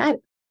 gosh,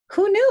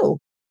 who knew?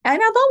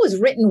 And I've always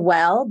written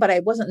well, but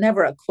I wasn't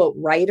never a quote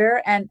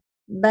writer. And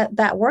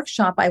that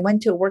workshop, I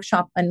went to a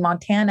workshop in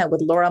Montana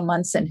with Laura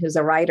Munson, who's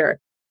a writer.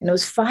 And it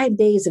was 5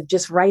 days of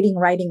just writing.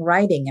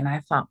 And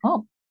I thought,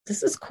 oh,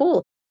 this is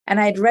cool. And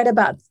I had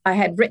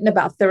written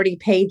about 30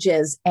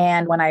 pages.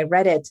 And when I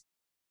read it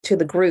to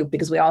the group,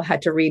 because we all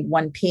had to read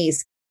one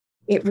piece,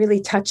 it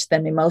really touched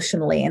them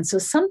emotionally. And so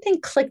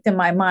something clicked in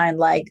my mind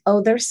like,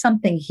 oh, there's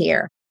something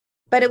here.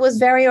 But it was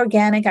very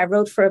organic. I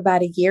wrote for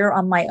about a year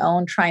on my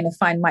own, trying to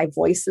find my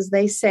voice, as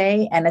they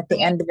say. And at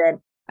the end of it,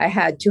 I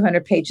had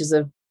 200 pages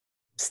of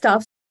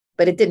stuff,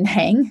 but it didn't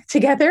hang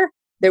together.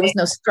 There was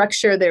no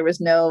structure. There was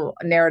no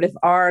narrative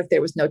arc.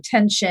 There was no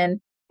tension.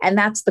 And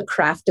that's the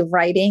craft of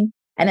writing.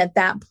 And at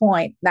that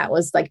point, that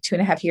was like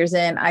 2.5 years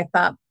in, I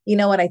thought, you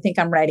know what? I think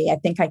I'm ready. I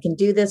think I can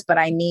do this, but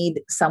I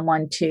need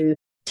someone to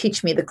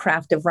teach me the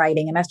craft of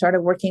writing. And I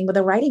started working with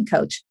a writing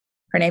coach.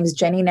 Her name is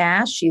Jenny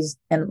Nash. She's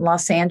in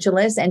Los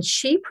Angeles, and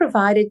she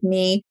provided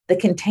me the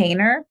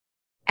container.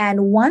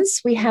 And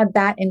once we had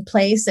that in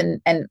place,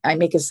 and I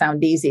make it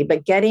sound easy,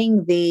 but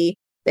getting the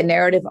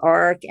narrative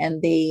arc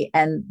and the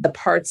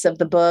parts of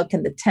the book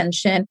and the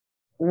tension,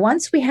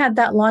 once we had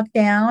that locked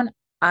down,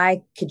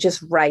 I could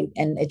just write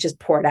and it just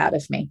poured out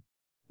of me.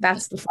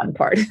 That's the fun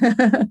part.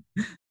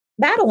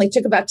 That only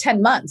took about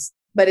 10 months,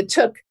 but it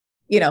took,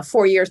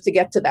 4 years to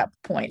get to that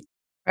point.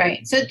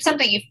 Right. So it's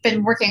something you've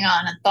been working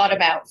on and thought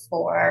about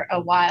for a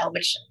while,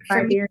 which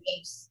for me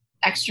is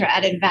extra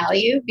added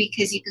value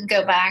because you can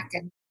go back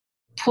and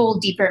pull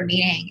deeper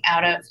meaning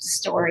out of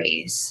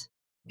stories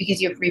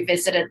because you've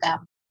revisited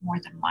them more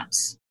than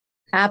once.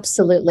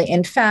 Absolutely.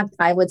 In fact,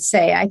 I would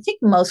say, I think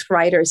most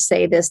writers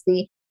say this,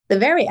 the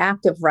very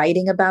act of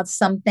writing about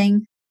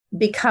something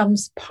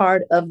becomes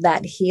part of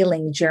that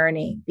healing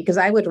journey, because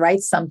I would write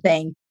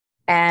something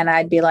and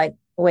I'd be like,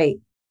 wait.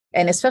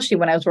 And especially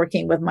when I was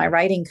working with my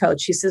writing coach,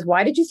 she says,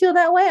 why did you feel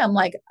that way? I'm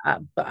like,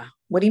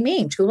 what do you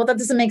mean? She goes, well, that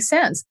doesn't make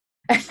sense.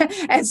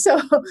 And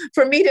so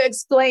for me to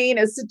explain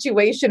a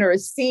situation or a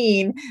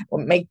scene will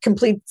make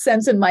complete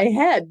sense in my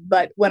head.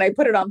 But when I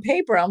put it on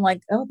paper, I'm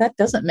like, oh, that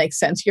doesn't make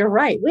sense. You're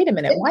right. Wait a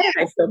minute. Why did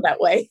I feel that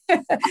way?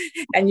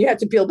 And you have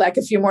to peel back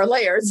a few more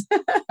layers.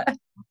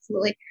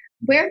 Absolutely.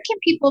 Where can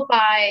people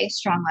buy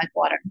Strong Like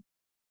Water?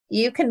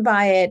 You can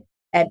buy it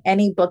at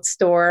any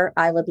bookstore.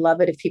 I would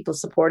love it if people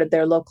supported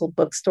their local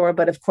bookstore.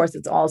 But of course,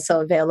 it's also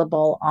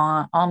available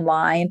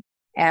online.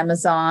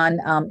 Amazon,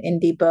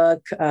 Indie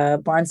Book,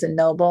 Barnes and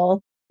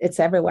Noble. It's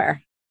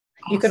everywhere.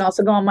 You can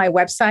also go on my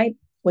website,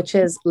 which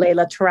is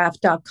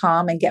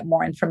laylataraf.com, and get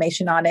more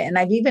information on it. And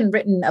I've even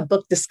written a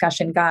book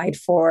discussion guide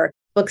for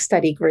book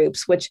study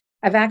groups, which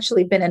I've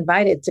actually been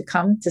invited to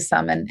come to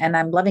some, and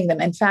I'm loving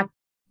them. In fact,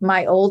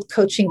 my old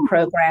coaching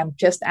program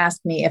just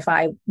asked me if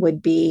I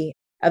would be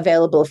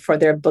available for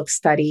their book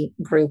study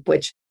group,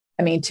 which,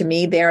 I mean, to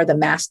me, they're the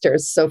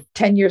masters. So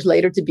 10 years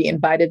later, to be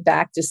invited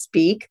back to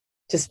speak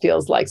just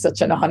feels like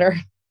such an honor.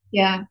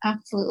 Yeah,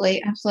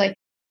 absolutely. Absolutely.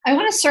 I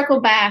want to circle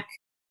back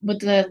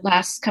with the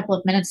last couple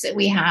of minutes that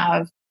we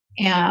have,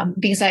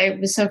 because I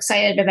was so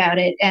excited about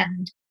it.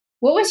 And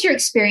what was your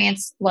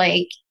experience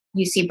like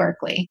UC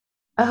Berkeley?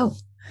 Oh,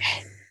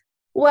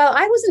 well,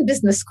 I was in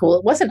business school.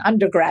 It wasn't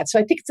undergrad. So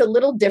I think it's a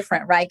little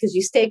different, right? Because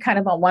you stay kind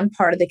of on one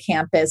part of the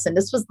campus. And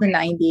this was the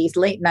 90s,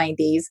 late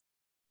 90s.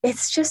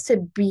 It's just a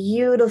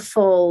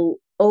beautiful,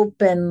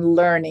 open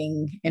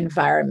learning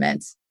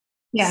environment.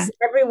 Yeah.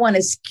 Everyone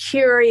is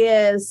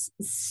curious,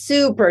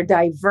 super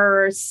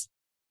diverse,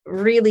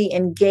 really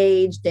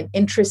engaged and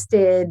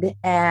interested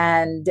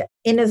and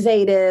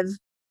innovative.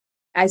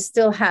 I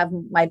still have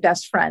my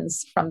best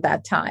friends from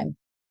that time.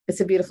 It's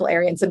a beautiful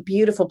area. It's a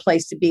beautiful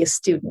place to be a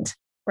student,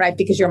 right?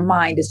 Because your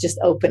mind is just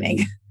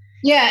opening.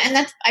 Yeah.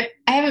 And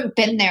I haven't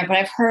been there, but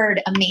I've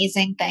heard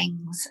amazing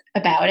things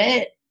about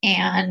it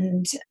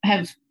and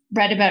have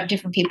read about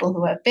different people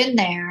who have been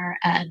there,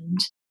 and,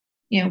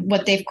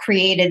 what they've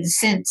created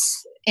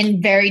since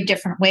in very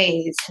different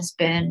ways has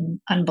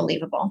been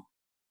unbelievable.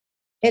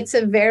 It's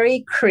a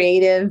very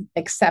creative,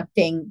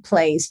 accepting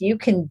place. You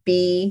can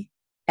be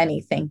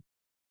anything.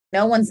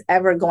 No one's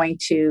ever going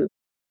to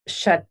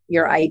shut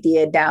your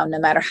idea down, no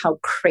matter how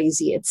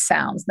crazy it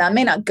sounds. Now, it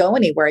may not go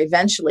anywhere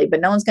eventually, but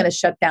no one's going to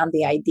shut down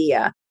the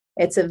idea.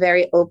 It's a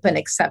very open,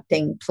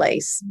 accepting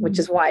place, which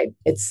is why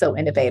it's so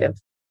innovative.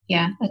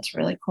 Yeah, that's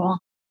really cool.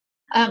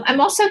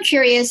 I'm also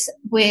curious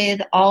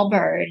with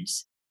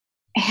Allbirds,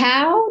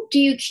 how do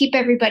you keep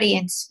everybody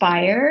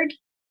inspired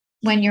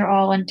when you're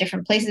all in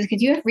different places?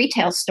 Because you have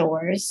retail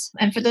stores.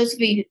 And for those of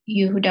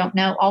you who don't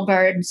know,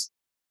 Allbirds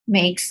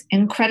makes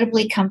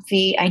incredibly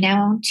comfy, I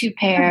now own 2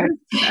 pairs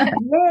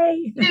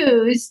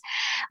shoes,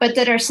 but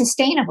that are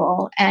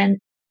sustainable. And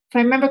if I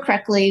remember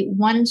correctly,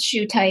 one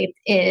shoe type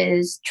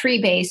is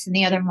tree-based and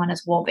the other one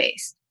is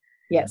wool-based.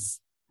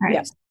 Yes. Right.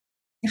 Yes.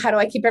 How do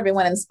I keep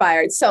everyone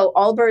inspired? So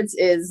Allbirds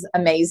is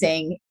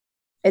amazing.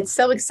 It's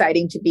so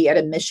exciting to be at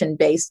a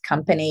mission-based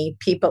company.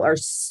 People are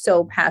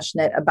so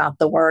passionate about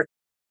the work.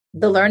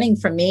 The learning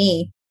for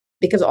me,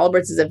 because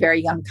Allbirds is a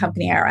very young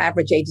company, our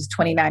average age is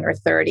 29 or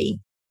 30.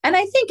 And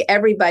I think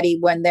everybody,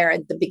 when they're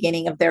at the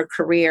beginning of their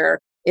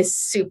career, is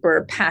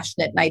super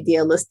passionate and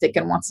idealistic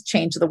and wants to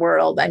change the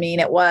world. I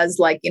mean, it was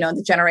like,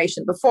 the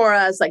generation before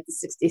us, like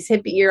the 60s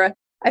hippie era.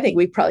 I think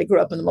we probably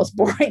grew up in the most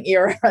boring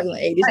era in the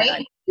 80s Right.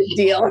 and 90s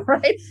deal,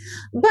 right?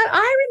 But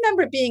I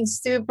remember being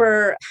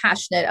super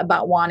passionate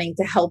about wanting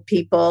to help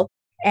people.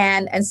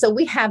 And so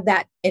we have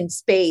that in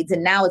spades.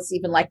 And now it's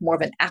even like more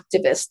of an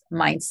activist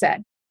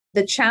mindset.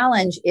 The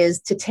challenge is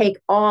to take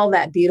all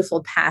that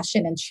beautiful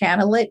passion and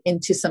channel it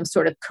into some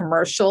sort of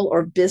commercial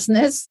or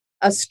business,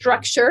 a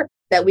structure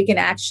that we can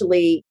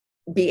actually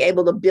be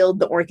able to build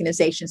the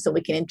organization so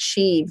we can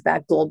achieve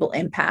that global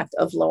impact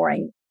of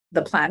lowering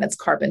the planet's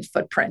carbon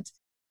footprint.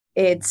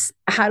 It's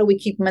how do we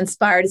keep them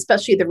inspired,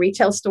 especially the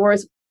retail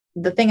stores.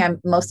 The thing I'm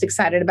most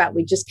excited about,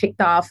 we just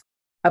kicked off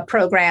a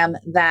program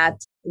that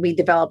we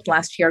developed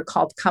last year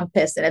called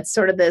Compass. And it's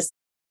sort of this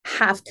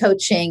half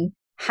coaching,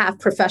 half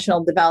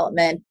professional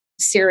development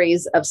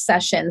series of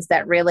sessions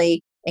that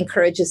really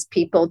encourages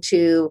people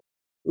to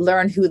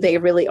learn who they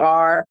really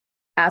are,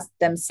 ask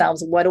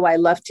themselves, what do I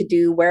love to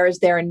do? Where is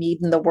there a need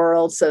in the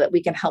world, so that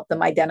we can help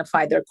them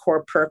identify their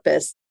core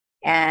purpose.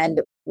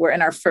 And we're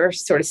in our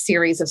first sort of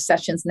series of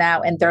sessions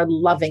now, and they're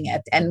loving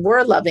it. And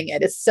we're loving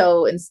it. It's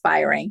so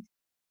inspiring.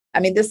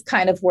 I mean, this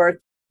kind of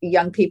work,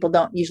 young people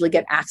don't usually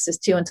get access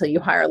to until you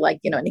hire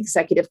an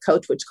executive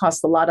coach, which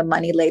costs a lot of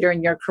money later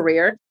in your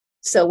career.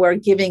 So we're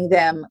giving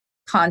them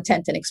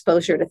content and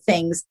exposure to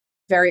things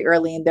very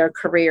early in their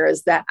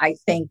careers that I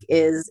think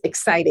is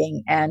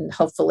exciting and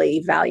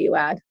hopefully value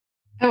add.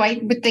 Oh, I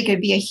would think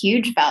it'd be a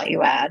huge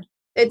value add.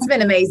 It's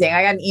been amazing.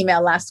 I got an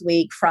email last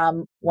week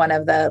from one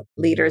of the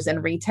leaders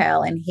in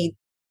retail, and he,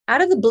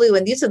 out of the blue,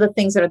 and these are the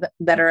things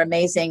that are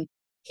amazing.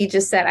 He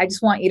just said, I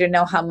just want you to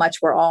know how much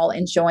we're all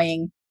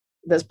enjoying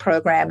this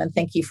program, and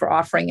thank you for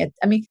offering it.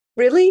 I mean,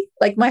 really?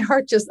 Like my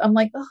heart I'm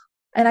like, oh,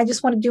 and I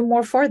just want to do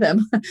more for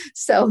them.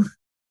 So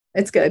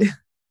it's good.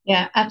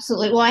 Yeah,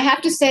 absolutely. Well, I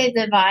have to say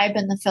the vibe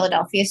in the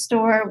Philadelphia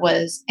store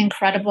was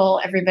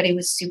incredible. Everybody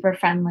was super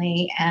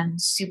friendly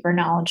and super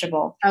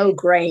knowledgeable. Oh,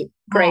 great.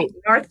 Great.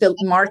 Mark,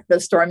 the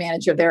store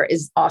manager there,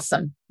 is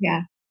awesome.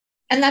 Yeah.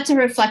 And that's a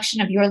reflection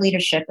of your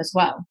leadership as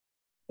well.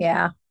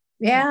 Yeah.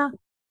 Yeah.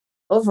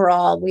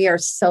 Overall, we are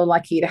so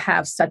lucky to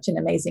have such an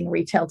amazing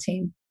retail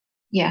team.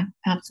 Yeah,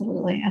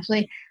 absolutely.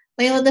 Absolutely.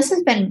 Layla, this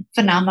has been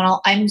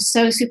phenomenal. I'm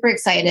so super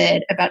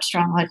excited about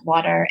Strong Like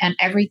Water and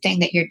everything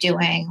that you're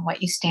doing,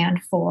 what you stand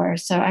for.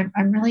 So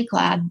I'm really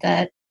glad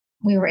that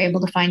we were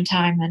able to find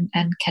time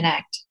and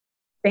connect.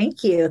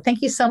 Thank you.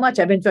 Thank you so much.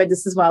 I've enjoyed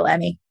this as well,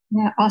 Emmy.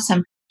 Yeah,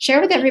 awesome.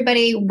 Share with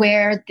everybody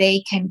where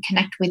they can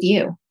connect with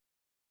you.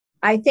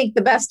 I think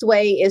the best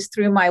way is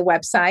through my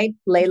website,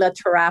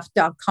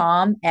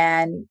 laylataraf.com,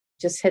 and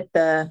just hit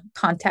the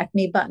contact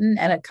me button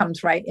and it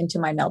comes right into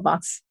my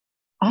mailbox.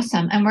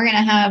 Awesome. And we're going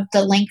to have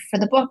the link for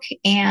the book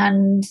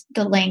and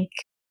the link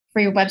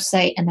for your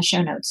website and the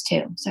show notes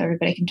too. So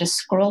everybody can just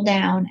scroll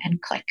down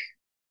and click.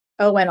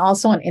 Oh, and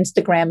also on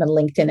Instagram and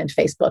LinkedIn and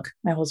Facebook.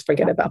 I always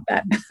forget about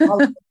that. All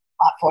the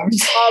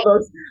platforms.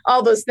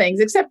 all those things,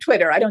 except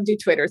Twitter. I don't do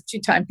Twitter. It's too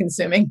time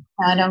consuming.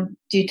 I don't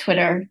do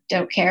Twitter.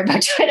 Don't care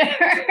about Twitter.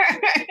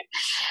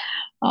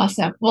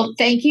 Awesome. Well,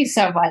 thank you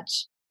so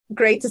much.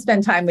 Great to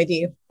spend time with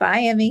you.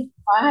 Bye, Emmy.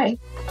 Bye.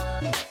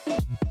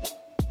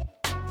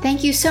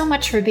 Thank you so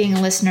much for being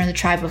a listener to the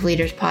Tribe of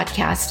Leaders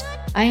podcast.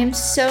 I am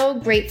so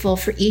grateful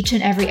for each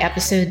and every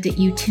episode that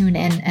you tune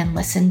in and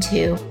listen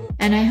to.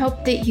 And I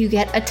hope that you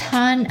get a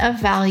ton of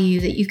value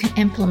that you can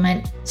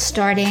implement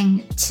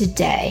starting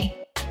today.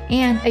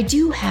 And I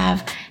do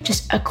have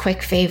just a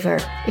quick favor.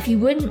 If you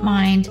wouldn't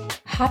mind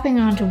hopping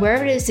on to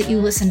wherever it is that you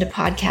listen to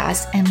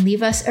podcasts and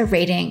leave us a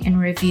rating and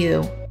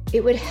review,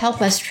 it would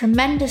help us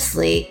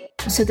tremendously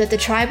so that the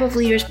Tribe of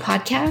Leaders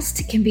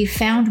podcast can be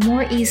found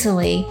more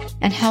easily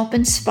and help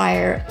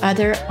inspire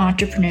other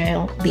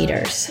entrepreneurial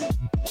leaders.